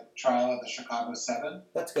 7. Trial of the Chicago 7.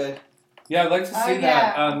 That's good. Yeah, I'd like to see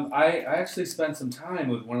that. Yeah. I actually spent some time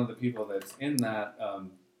with one of the people that's in that,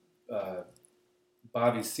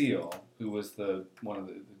 Bobby Seale, who was the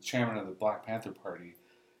chairman of the Black Panther Party.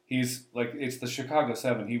 He's like, it's the Chicago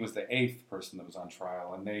 7. He was the 8th person that was on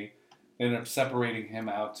trial, and they ended up separating him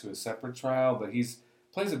out to a separate trial. But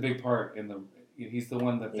plays a big part he's the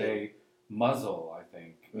one that they muzzle, I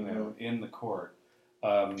think, in the court.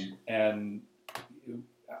 And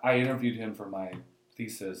I interviewed him for my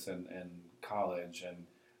thesis in college,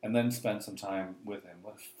 and then spent some time with him.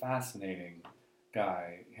 What a fascinating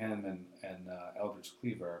guy, him and Eldridge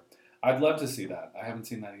Cleaver. I'd love to see that. I haven't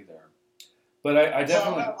seen that either. But I definitely... So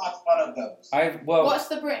I'm going to watch one of those. Watch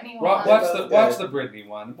the Britney one. Watch the Britney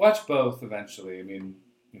one. Watch both eventually. I mean,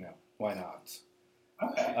 why not?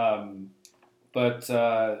 Okay. But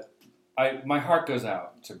my heart goes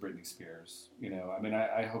out to Britney Spears. I mean,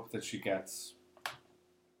 I hope that she gets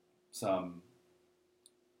some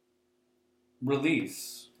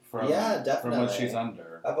release from what she's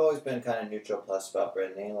under. I've always been kind of neutral plus about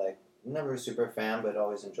Britney. Like, never a super fan, but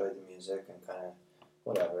always enjoyed the music and kind of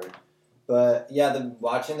whatever. But yeah,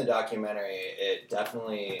 watching the documentary, it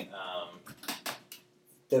definitely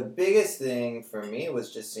the biggest thing for me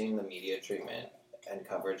was just seeing the media treatment and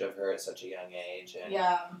coverage of her at such a young age, and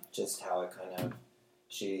just how it kind of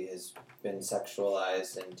she has been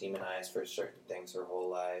sexualized and demonized for certain things her whole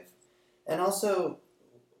life, and also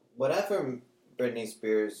whatever Britney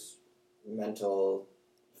Spears' mental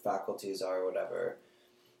faculties are, or whatever.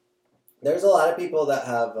 There's a lot of people that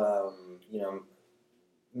have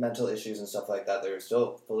mental issues and stuff like that. They're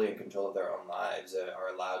still fully in control of their own lives,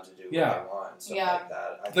 are allowed to do what they want and stuff like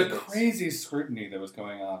that. The crazy scrutiny that was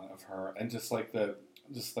going on of her, and just like the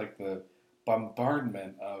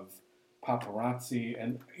bombardment of paparazzi,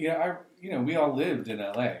 and we all lived in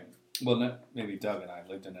LA. Well, maybe Doug and I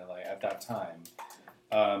lived in LA at that time,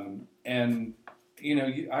 and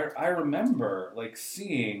I remember like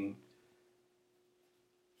seeing.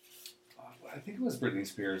 I think it was Britney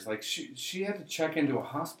Spears. Like she had to check into a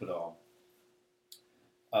hospital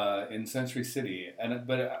in Century City,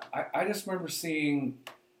 but I just remember seeing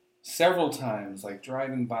several times, like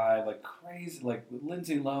driving by, like crazy, like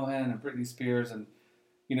Lindsay Lohan and Britney Spears, and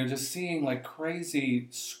just seeing like crazy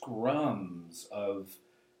scrums of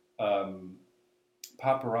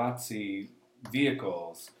paparazzi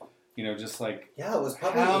vehicles. Just like it was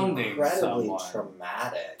probably incredibly someone.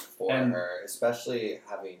 Traumatic for her, especially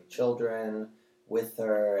having children with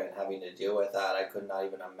her and having to deal with that. I could not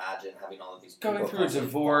even imagine having all of these people going through a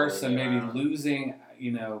divorce and maybe around. losing,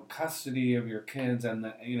 custody of your kids, and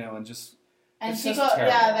and just and it's she just got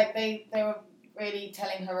terrible. like they were really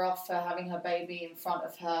telling her off for having her baby in front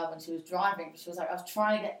of her when she was driving. She was like, I was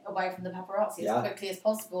trying to get away from the paparazzi as quickly as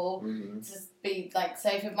possible to be like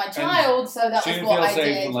safe with my child. So that was what I did.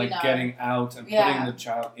 She didn't feel safe getting out and putting the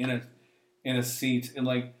child in a seat, and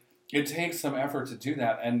like it takes some effort to do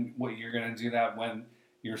that. And what you're going to do that when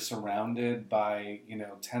you're surrounded by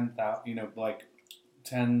 10,000 like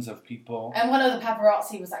tens of people. And one of the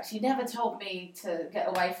paparazzi was like, she never told me to get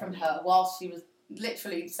away from her while she was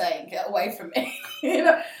literally saying, get away from me.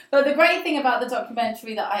 But the great thing about the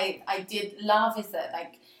documentary that I did love is that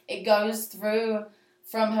like it goes through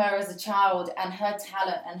from her as a child and her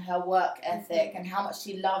talent and her work ethic and how much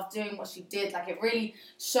she loved doing what she did. Like it really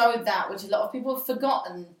showed that, which a lot of people have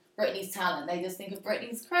forgotten Britney's talent. They just think of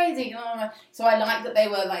Britney's crazy. So I like that they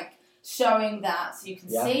were like showing that, so you can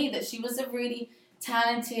see that she was a really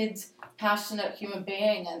talented, passionate human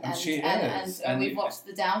being, and she is. And we've watched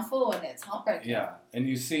the downfall, and it's heartbreaking. Yeah, and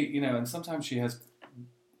you see, and sometimes she has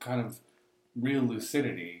kind of real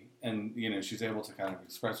lucidity, and she's able to kind of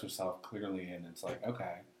express herself clearly, and it's like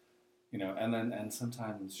okay, and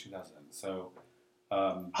sometimes she doesn't. So,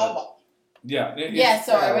 sorry,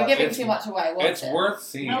 we're giving too much away. It's worth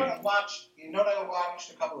seeing. You know what I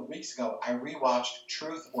watched a couple of weeks ago? I rewatched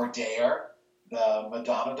Truth or Dare. the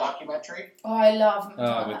Madonna documentary. Oh, I love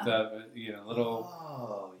Madonna. With the little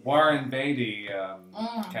Oh, yeah. Warren Beatty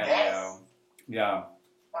cameo. Yes. Yeah.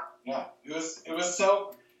 Yeah, it was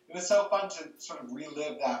so fun to sort of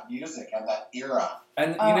relive that music and that era.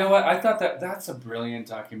 And you know what? I thought that's a brilliant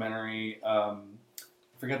documentary. I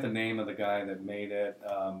forget the name of the guy that made it.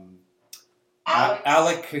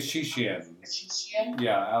 Alec Kashishian.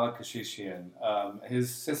 Yeah, Alec Kashishian.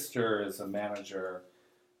 His sister is a manager,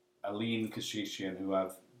 Aline Kashishian, who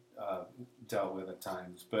I've dealt with at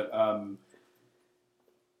times. But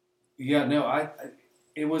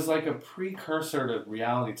it was like a precursor to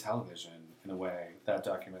reality television in a way, that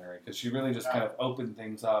documentary, because she really just kind of opened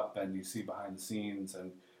things up, and you see behind the scenes,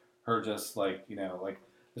 and her just like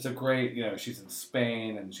there's a great she's in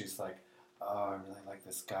Spain, and she's like, oh, I really like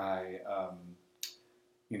this guy.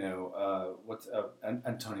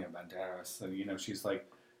 Antonio Banderas, and she's like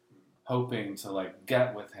hoping to like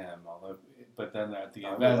get with him, but then at the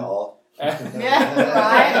event, yeah,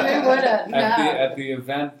 right? Who wouldn't? At the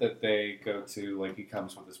event that they go to, like he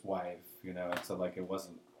comes with his wife, and so like it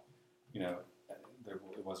wasn't,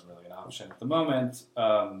 it wasn't really an option at the moment,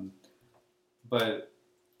 but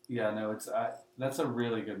yeah, no, that's a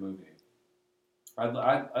really good movie. I'd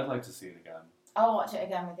like to see it again. I'll watch it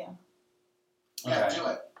again with you. Yeah, Okay. do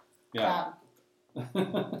it. Yeah.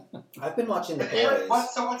 I've been watching The Eric, Boys.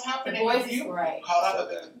 what's happening The Boys with is you? great. We caught up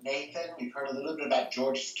with Nathan. We've heard a little bit about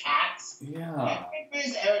George's cats. Yeah.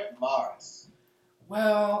 Where's Eric Morris?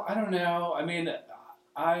 Well, I don't know. I mean,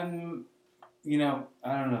 I'm,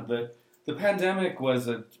 I don't know. The pandemic was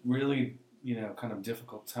a really, kind of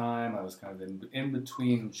difficult time. I was kind of in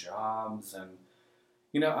between jobs, and,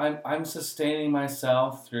 I'm sustaining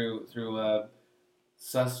myself through a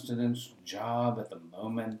sustenance job at the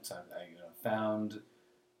moment. I found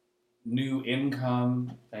new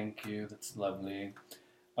income. Thank you. That's lovely.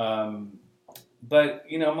 But,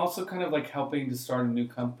 I'm also kind of like helping to start a new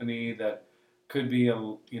company that could be a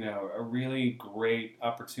really great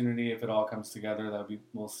opportunity if it all comes together.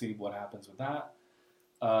 We'll see what happens with that.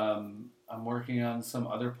 I'm working on some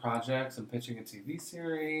other projects. I'm pitching a TV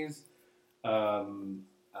series.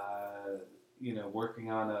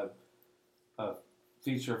 Working on a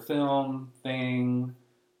feature film thing.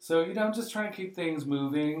 So, I'm just trying to keep things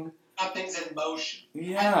moving. Have things in motion.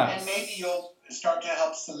 Yeah. And maybe you'll start to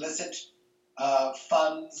help solicit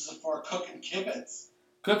funds for Cook and Kibitz.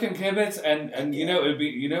 Cook and Kibitz, and it'd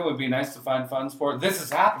be nice to find funds for. This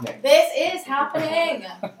is happening. This is happening.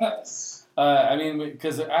 Yes.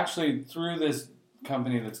 Because actually through this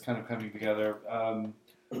company that's kind of coming together,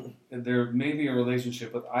 there may be a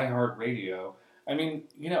relationship with iHeartRadio. I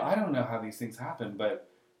don't know how these things happen, but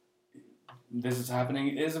This Is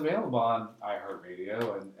Happening is available on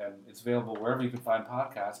iHeartRadio, and it's available wherever you can find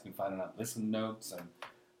podcasts. You can find it on Listen Notes and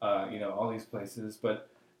all these places. But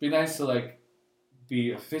it'd be nice to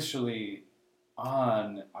be officially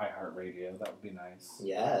on iHeartRadio. That would be nice.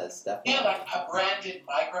 Yes, definitely. Yeah, like a branded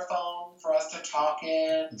microphone for us to talk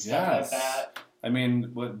in, stuff like that.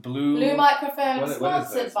 What Blue Microphone, what is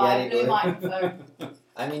sponsored this? by Yeah, Blue Blue. Microphone.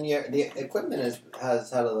 The equipment has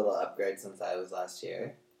had a little upgrade since I was last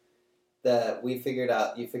year. You figured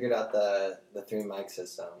out the 3 mic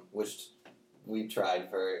system, which we tried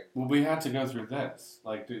for. Well, we had to go through this.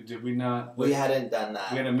 Did we not? We hadn't done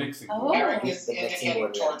that. We had a mixing Oh. board. Eric is The mixing indicating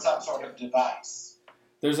board, towards some sort of device.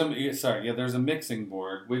 There's a mixing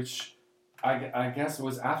board, which I guess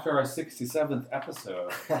was after our 67th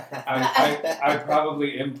episode. I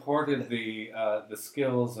probably imported the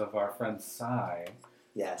skills of our friend Sai.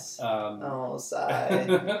 Yes. Who Sai.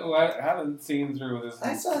 I haven't seen through this.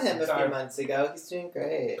 I saw him a few entire- months ago. He's doing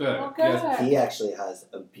great. Good. Oh, good. Yes. He actually has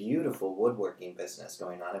a beautiful woodworking business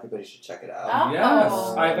going on. Everybody should check it out. Oh.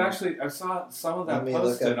 Yes. I saw some of that Let me look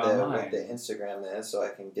posted up online. what the Instagram is so I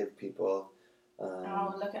can give people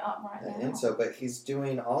I'll look it up right now. info. But he's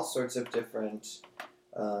doing all sorts of different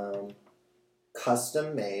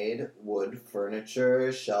custom-made wood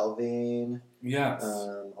furniture, shelving, Yes.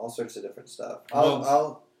 all sorts of different stuff.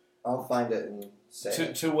 Well, I'll find it and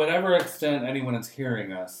say to whatever extent anyone is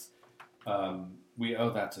hearing us, we owe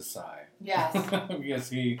that to Sai. Yes. Because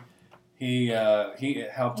he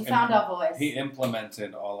helped. He found our voice. He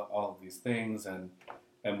implemented all of these things, and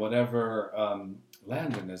whatever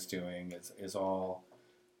Landon is doing is all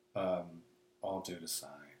due to Sai.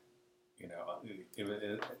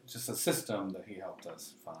 It just a system that he helped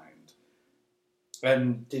us find.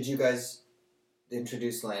 And Did you guys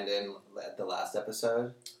introduce Landon at the last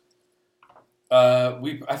episode?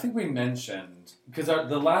 I think we mentioned, because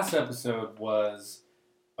the last episode was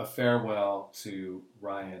a farewell to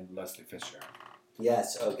Ryan Leslie Fisher.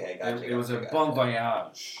 Yes, okay, gotcha. It was a bon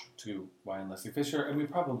voyage to Ryan Leslie Fisher, and we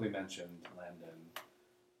probably mentioned Landon.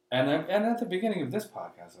 And at the beginning of this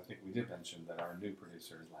podcast, I think we did mention that our new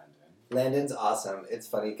producer is Landon. Landon's awesome. It's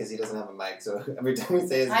funny because he doesn't have a mic, so every time we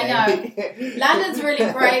say his I name... Landon's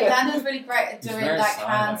really great. Landon's really great at He's doing very like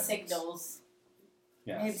hand silent. signals.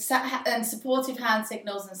 Yes. And supportive hand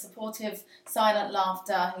signals and supportive silent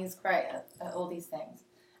laughter. He's great at all these things.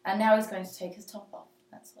 And now he's going to take his top off.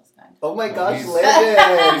 That's what's going to Oh my gosh, He's-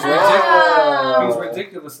 Landon! He's Wow. He's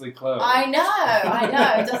ridiculously close. I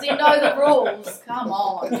know. Does he know the rules? Come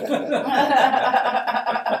on.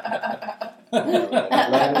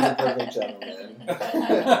 Landon's a perfect gentleman.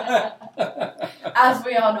 As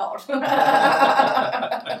we are not.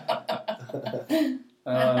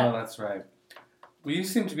 Oh, that's right. Well, you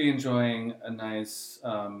seem to be enjoying a nice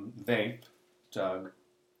vape, Doug.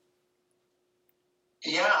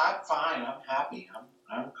 Yeah, I'm fine. I'm happy.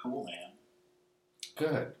 I'm cool, man.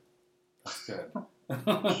 Good. That's good.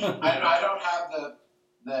 I don't have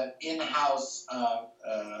the in-house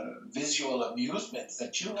visual amusements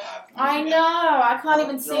that you have. I know. I can't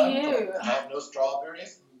even see you. I have no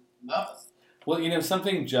strawberries. Nothing. Well, you know,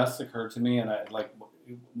 something just occurred to me, and I like,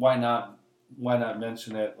 why not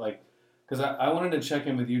mention it? Like, because I wanted to check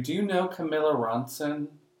in with you. Do you know Camilla Ronson?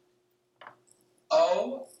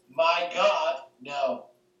 Oh my God, no.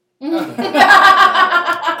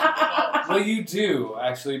 Well, you do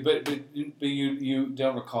actually, but you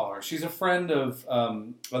don't recall her. She's a friend of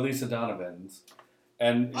Elisa Donovan's,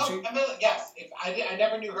 and Oh, she. Camilla, yes. I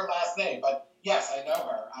never knew her last name, but yes, I know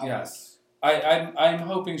her. Yes, I'm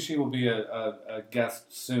hoping she will be a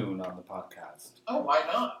guest soon on the podcast. Oh, why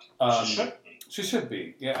not? She should be. She should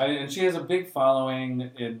be, yeah, and she has a big following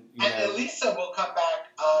in. You And know, Elisa will come back.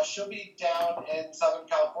 She'll be down in Southern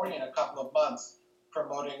California in a couple of months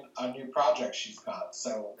promoting a new project she's got.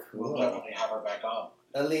 So we'll Cool. definitely have her back on.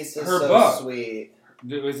 Elisa's Her so book. sweet.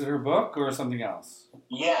 is it her book or something else?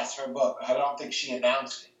 Yes, her book. I don't think she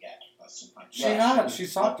announced it yet. She had.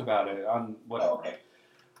 She's talked about it on whatever. Oh, okay.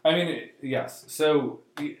 I mean, yes. So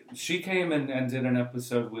she came and did an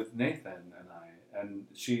episode with Nathan and I, and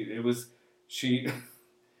she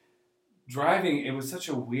driving. It was such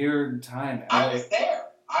a weird time. I was there.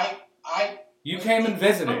 You came and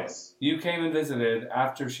visited. You came and visited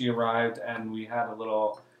after she arrived, and we had a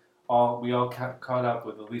little. We all caught up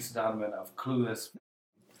with Elisa Donovan of Clueless.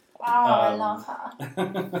 Oh, I love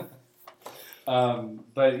her.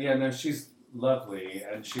 But yeah, no, she's lovely,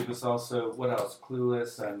 and she was also what else?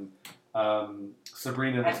 Clueless and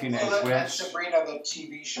Sabrina the And Teenage and Witch. Sabrina the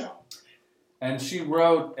TV show. And she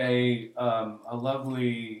wrote a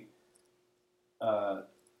lovely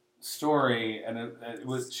story, and it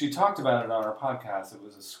was. She talked about it on our podcast. It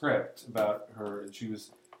was a script about her. She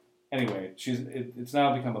was anyway. It's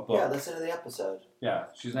now become a book. Yeah, listen to the episode. Yeah,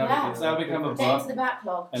 she's now. Yeah. It's now become a Get into book. the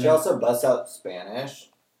backlog. And She also busts out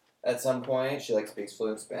Spanish at some point. She speaks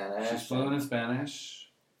fluent Spanish. she's fluent in Spanish.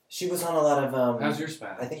 She was on a lot of How's your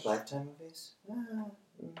Spanish? I think Lifetime movies.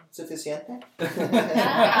 Suficiente.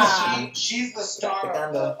 Yeah. She's the star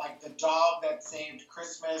of the dog that saved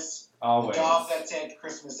Christmas, Always. the dog that saved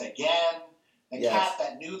Christmas again, the Yes. cat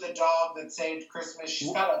that knew the dog that saved Christmas.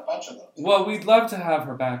 She's got a bunch of those. Well, we'd love to have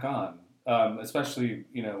her back on, especially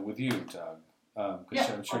with you, Doug, because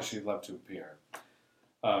Yeah. I'm sure she'd love to appear.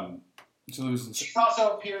 She She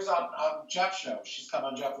also appears on Jeff's show. She's come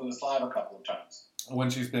on Jeff Lewis Live a couple of times.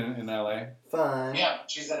 when she's been in LA. Fun. Yeah,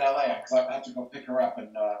 she's in LA because I have to go pick her up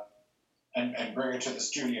and bring her to the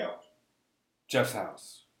studio. Jeff's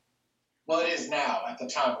house. Well, it is now. At the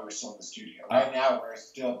time, we were still in the studio. Right now, we're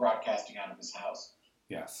still broadcasting out of his house.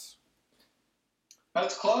 Yes. But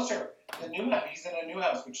it's closer. The new house. He's in a new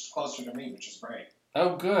house, which is closer to me, which is great.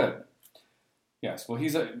 Oh, good. Yes. Well,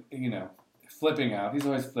 he's flipping out. He's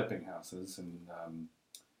always flipping houses and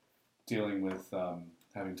dealing with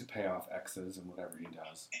having to pay off exes and whatever he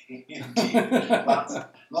does. Indeed.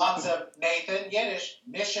 Lots of Nathan Yiddish,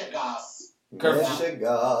 Mishigas.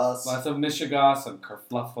 Michigas. Lots of mishigas and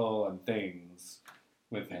kerfluffle and things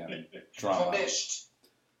with him. Drama. Vermischt.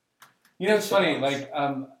 You know, it's funny.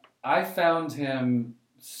 I found him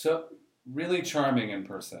so really charming in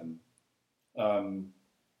person.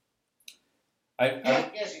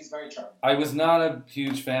 Yes, he's very charming. I was not a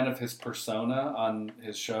huge fan of his persona on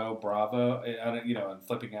his show Bravo, and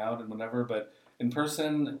flipping out and whatever. But in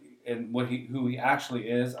person, and who he actually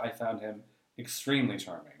is, I found him extremely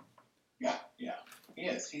charming. Yeah, he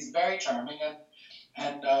is. He's very charming,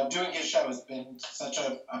 and doing his show has been such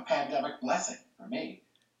a pandemic blessing for me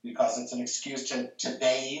because it's an excuse to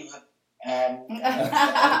bathe and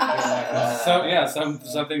So yeah,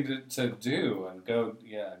 something to do and go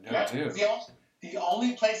do. the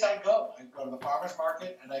only place I go to the farmer's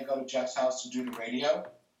market and I go to Jeff's house to do the radio,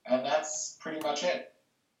 and that's pretty much it.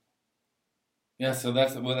 Yeah, so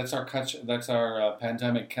that's our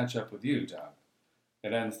pandemic catch up with you, Doug.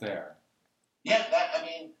 It ends there. Yeah,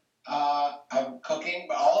 I'm cooking,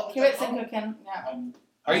 but all of it. Carrots and cooking.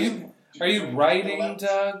 Yeah. Are you writing,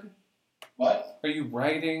 Doug? What? Are you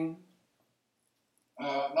writing?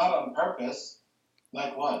 Not on purpose.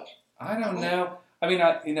 Like what? I don't know. I mean,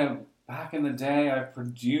 back in the day, I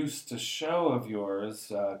produced a show of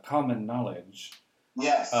yours, Common Knowledge.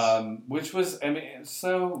 Yes. Which was,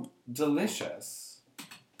 so delicious.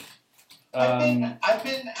 I've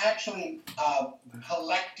been actually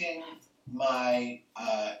collecting my.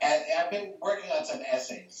 I've been working on some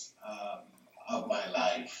essays of my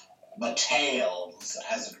life, my tales,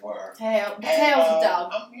 as it were. The tales of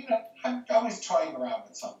Doug. I'm always toying around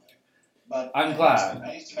with something. But I'm glad.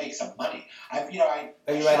 I used to make some money. I Are you shot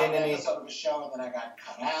writing an any? episode of a show and then I got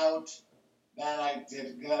cut out. Then I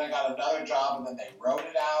got another job and then they wrote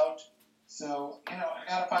it out. So I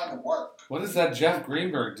gotta find the work. What is that Jeff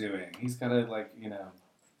Greenberg doing? He's gotta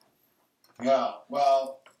Yeah.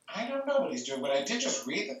 Well, I don't know what he's doing, but I did just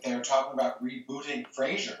read that they're talking about rebooting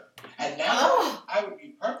Frasier, and now I would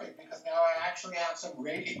be perfect because now I actually have some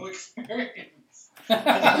radio experience.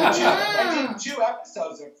 I did 2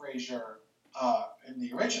 episodes of Frasier in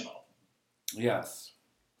the original. Yes.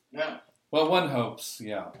 Yeah. Well, one hopes,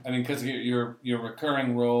 yeah. I mean, because your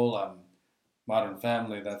recurring role on Modern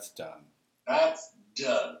Family, that's done. That's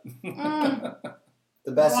done.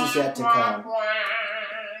 The best is yet to come.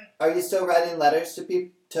 Are you still writing letters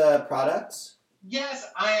to products? Yes,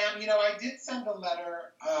 I am. I did send a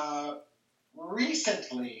letter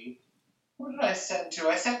recently. Who did I send to?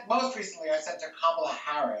 Most recently I sent to Kamala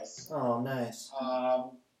Harris. Oh, nice.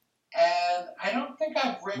 And I don't think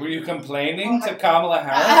I've written. Were you complaining to Kamala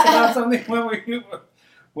Harris about something?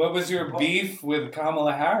 What was your beef with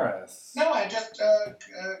Kamala Harris? No, I just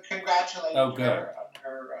congratulated her on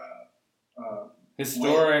her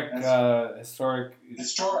historic.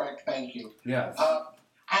 Thank you. Yes.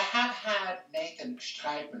 I have had Nathan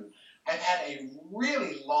Streitman. I've had a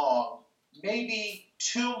really long, maybe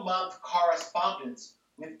 2-month correspondence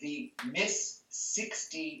with the Miss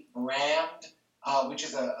 60 brand. Which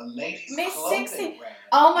is a ladies' Miss clothing 60. brand.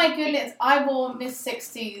 Oh my goodness, I wore Miss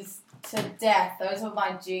 60s to death. Those were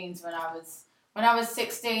my jeans when I was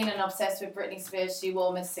 16 and obsessed with Britney Spears. She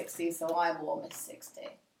wore Miss 60, so I wore Miss 60.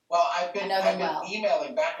 Well, I've been well.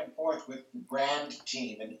 emailing back and forth with the brand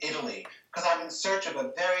team in Italy because I'm in search of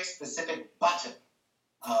a very specific button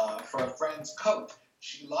for a friend's coat.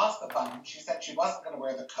 She lost the button. She said she wasn't going to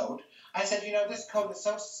wear the coat. I said, this coat is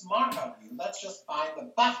so smart on you. Let's just find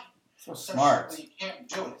the button. So smart. So you can't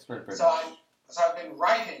do it. Very So I've been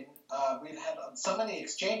writing. We've had so many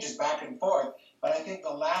exchanges back and forth, but I think the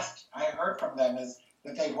last I heard from them is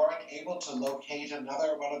that they weren't able to locate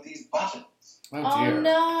another one of these buttons. Oh dear. Oh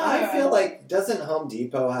no! I feel like, doesn't Home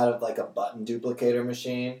Depot have like a button duplicator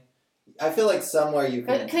machine? I feel like somewhere you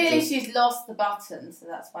can. But clearly just- she's lost the button, so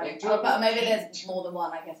that's why. They do But maybe it. there's more than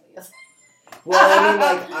one. I guess what you're saying. Well, I mean,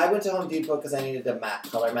 like, I went to Home Depot because I needed to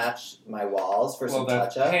color match my walls for some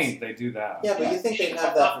that's touch-ups. paint. They do that. Yeah, but you think they'd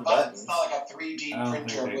have that for buttons? It's not like a 3D I don't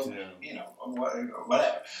printer think will, they do. or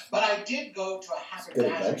whatever. But I did go to a Good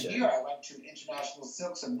haberdasher invention. here. I went to International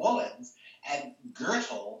Silks and Woolens, and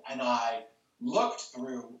Gertle and I looked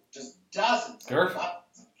through just dozens Gertle. of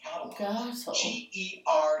buttons and catalogs. Gertle.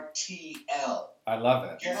 Gertl. I love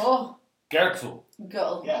it. Oh, Gertl.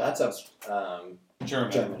 girl. Yeah. That sounds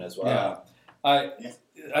German as well. Yeah.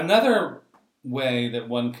 Another way that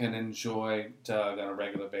one can enjoy Doug on a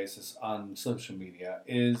regular basis on social media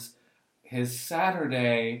is his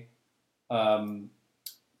Saturday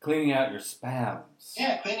cleaning out your spams.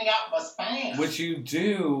 Yeah, cleaning out my spam. Which you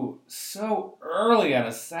do so early on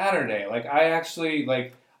a Saturday.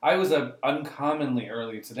 I was uncommonly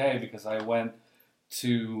early today because I went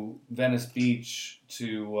to Venice Beach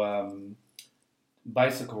to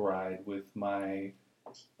bicycle ride with my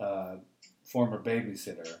former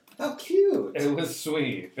babysitter. How cute! It was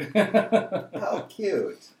sweet. How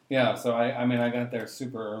cute! Yeah, so I got there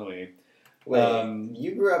super early. Wait,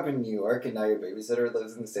 you grew up in New York and now your babysitter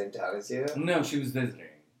lives in the same town as you? No, she was visiting.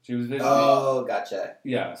 Oh, gotcha.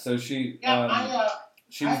 Yeah, so she Yeah,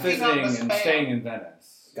 she was I think I'm visiting a and spam. staying in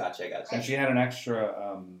Venice. Gotcha. And she had an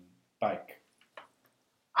extra bike.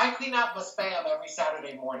 I clean out my spam every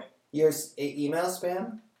Saturday morning. Your email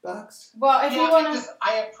spam box? Well, if you want to. because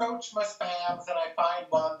I approach my spams and I find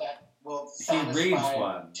one that will satisfy. reads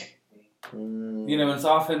one. Mm. It's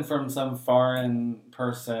often from some foreign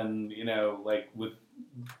person, with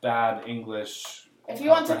bad English If you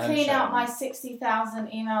want to clean out my 60,000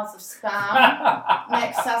 emails of spam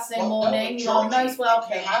next Saturday morning, you're most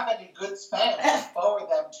welcome. If you have any good spam, just forward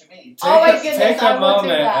them to me. Goodness, Take I a will do moment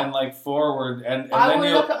that. and like forward, and I then will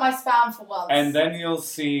you'll look at my spam for once. and then you'll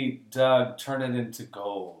see Doug turn it into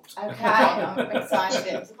gold. Okay, I'm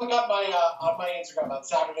excited. Look up my on my Instagram on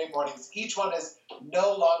Saturday mornings. Each one is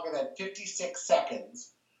no longer than 56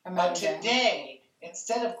 seconds. But Amazing. today,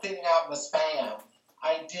 instead of cleaning out my spam,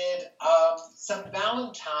 I did some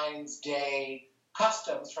Valentine's Day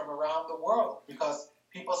customs from around the world because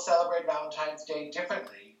people celebrate Valentine's Day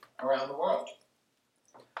differently around the world.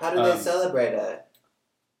 How do they celebrate it?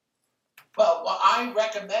 Well, I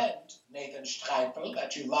recommend, Nathan Streifel,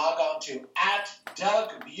 that you log on to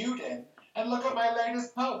 @DougBuden and look at my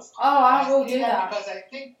latest post. Oh, I will say do that. because I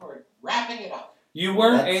think we're wrapping it up. You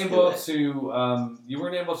weren't Let's able do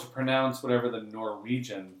to able to pronounce whatever the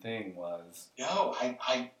Norwegian thing was. No,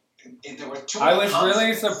 there were too I many was really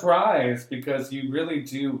consonants. surprised because you really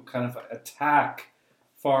do kind of attack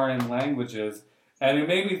foreign languages, and it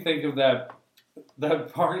made me think of that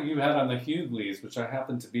part you had on the Hughleys, which I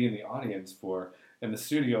happened to be in the audience for, in the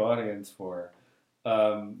studio audience for,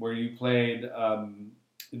 where you played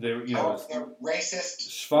They're racist.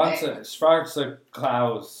 Schwarze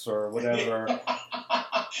Klaus or whatever.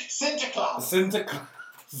 Sinterklaas.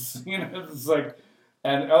 Sinterklaas. You know, it's like,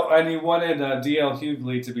 and you wanted D.L.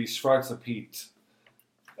 Hughley to be Schwarze Pete.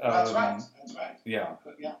 That's right. Yeah.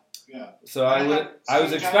 Yeah. So I I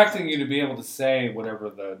was Steve expecting Jackson. you to be able to say whatever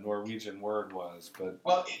the Norwegian word was, but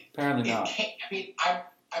Well, apparently it not. can't, I mean,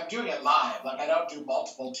 I'm doing it live. Like, I don't do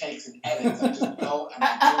multiple takes and edits. I just go and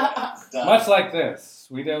I do it. It's done. Much like this,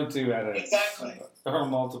 we don't do edits Exactly. or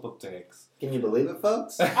multiple takes. Can you believe it,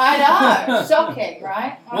 folks? I know. Shocking,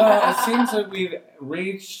 right? Well, it seems that we've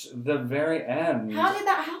reached the very end How did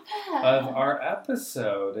that happen? of our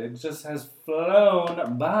episode. It just has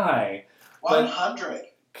flown by. 100.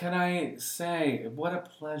 Can I say, what a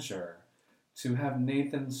pleasure to have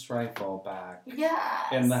Nathan Streifel back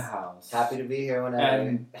Yes. in the house. Happy to be here whenever.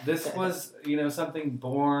 And this was, something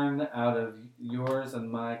born out of yours and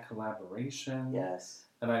my collaboration. Yes.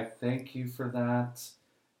 And I thank you for that.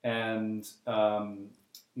 And, and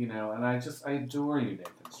I adore you,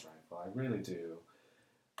 Nathan Streifel. I really do.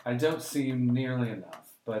 I don't see you nearly enough.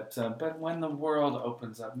 But when the world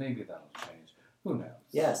opens up, maybe that'll change. Who knows?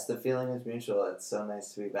 Yes, the feeling is mutual. It's so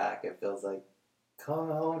nice to be back. It feels like coming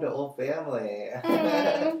home to old family.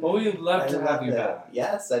 Well, we'd love to I have love you it. back.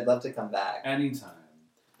 Yes, I'd love to come back. Anytime.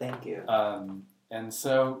 Thank you. And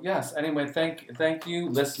so, yes, anyway, thank you,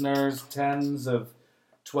 listeners, 10s of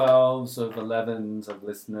 12s of 11s of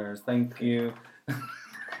listeners. Thank you.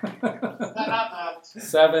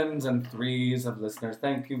 7s and 3s of listeners.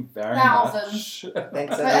 Thank you very Thousands. much.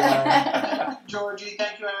 Thanks, everyone. Georgie,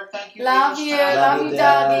 thank you, Eric. Thank you. Love English you. time. Love you,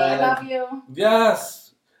 Dad. Daddy. Love you.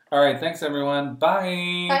 Yes. All right. Thanks, everyone.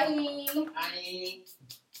 Bye. Bye. Bye.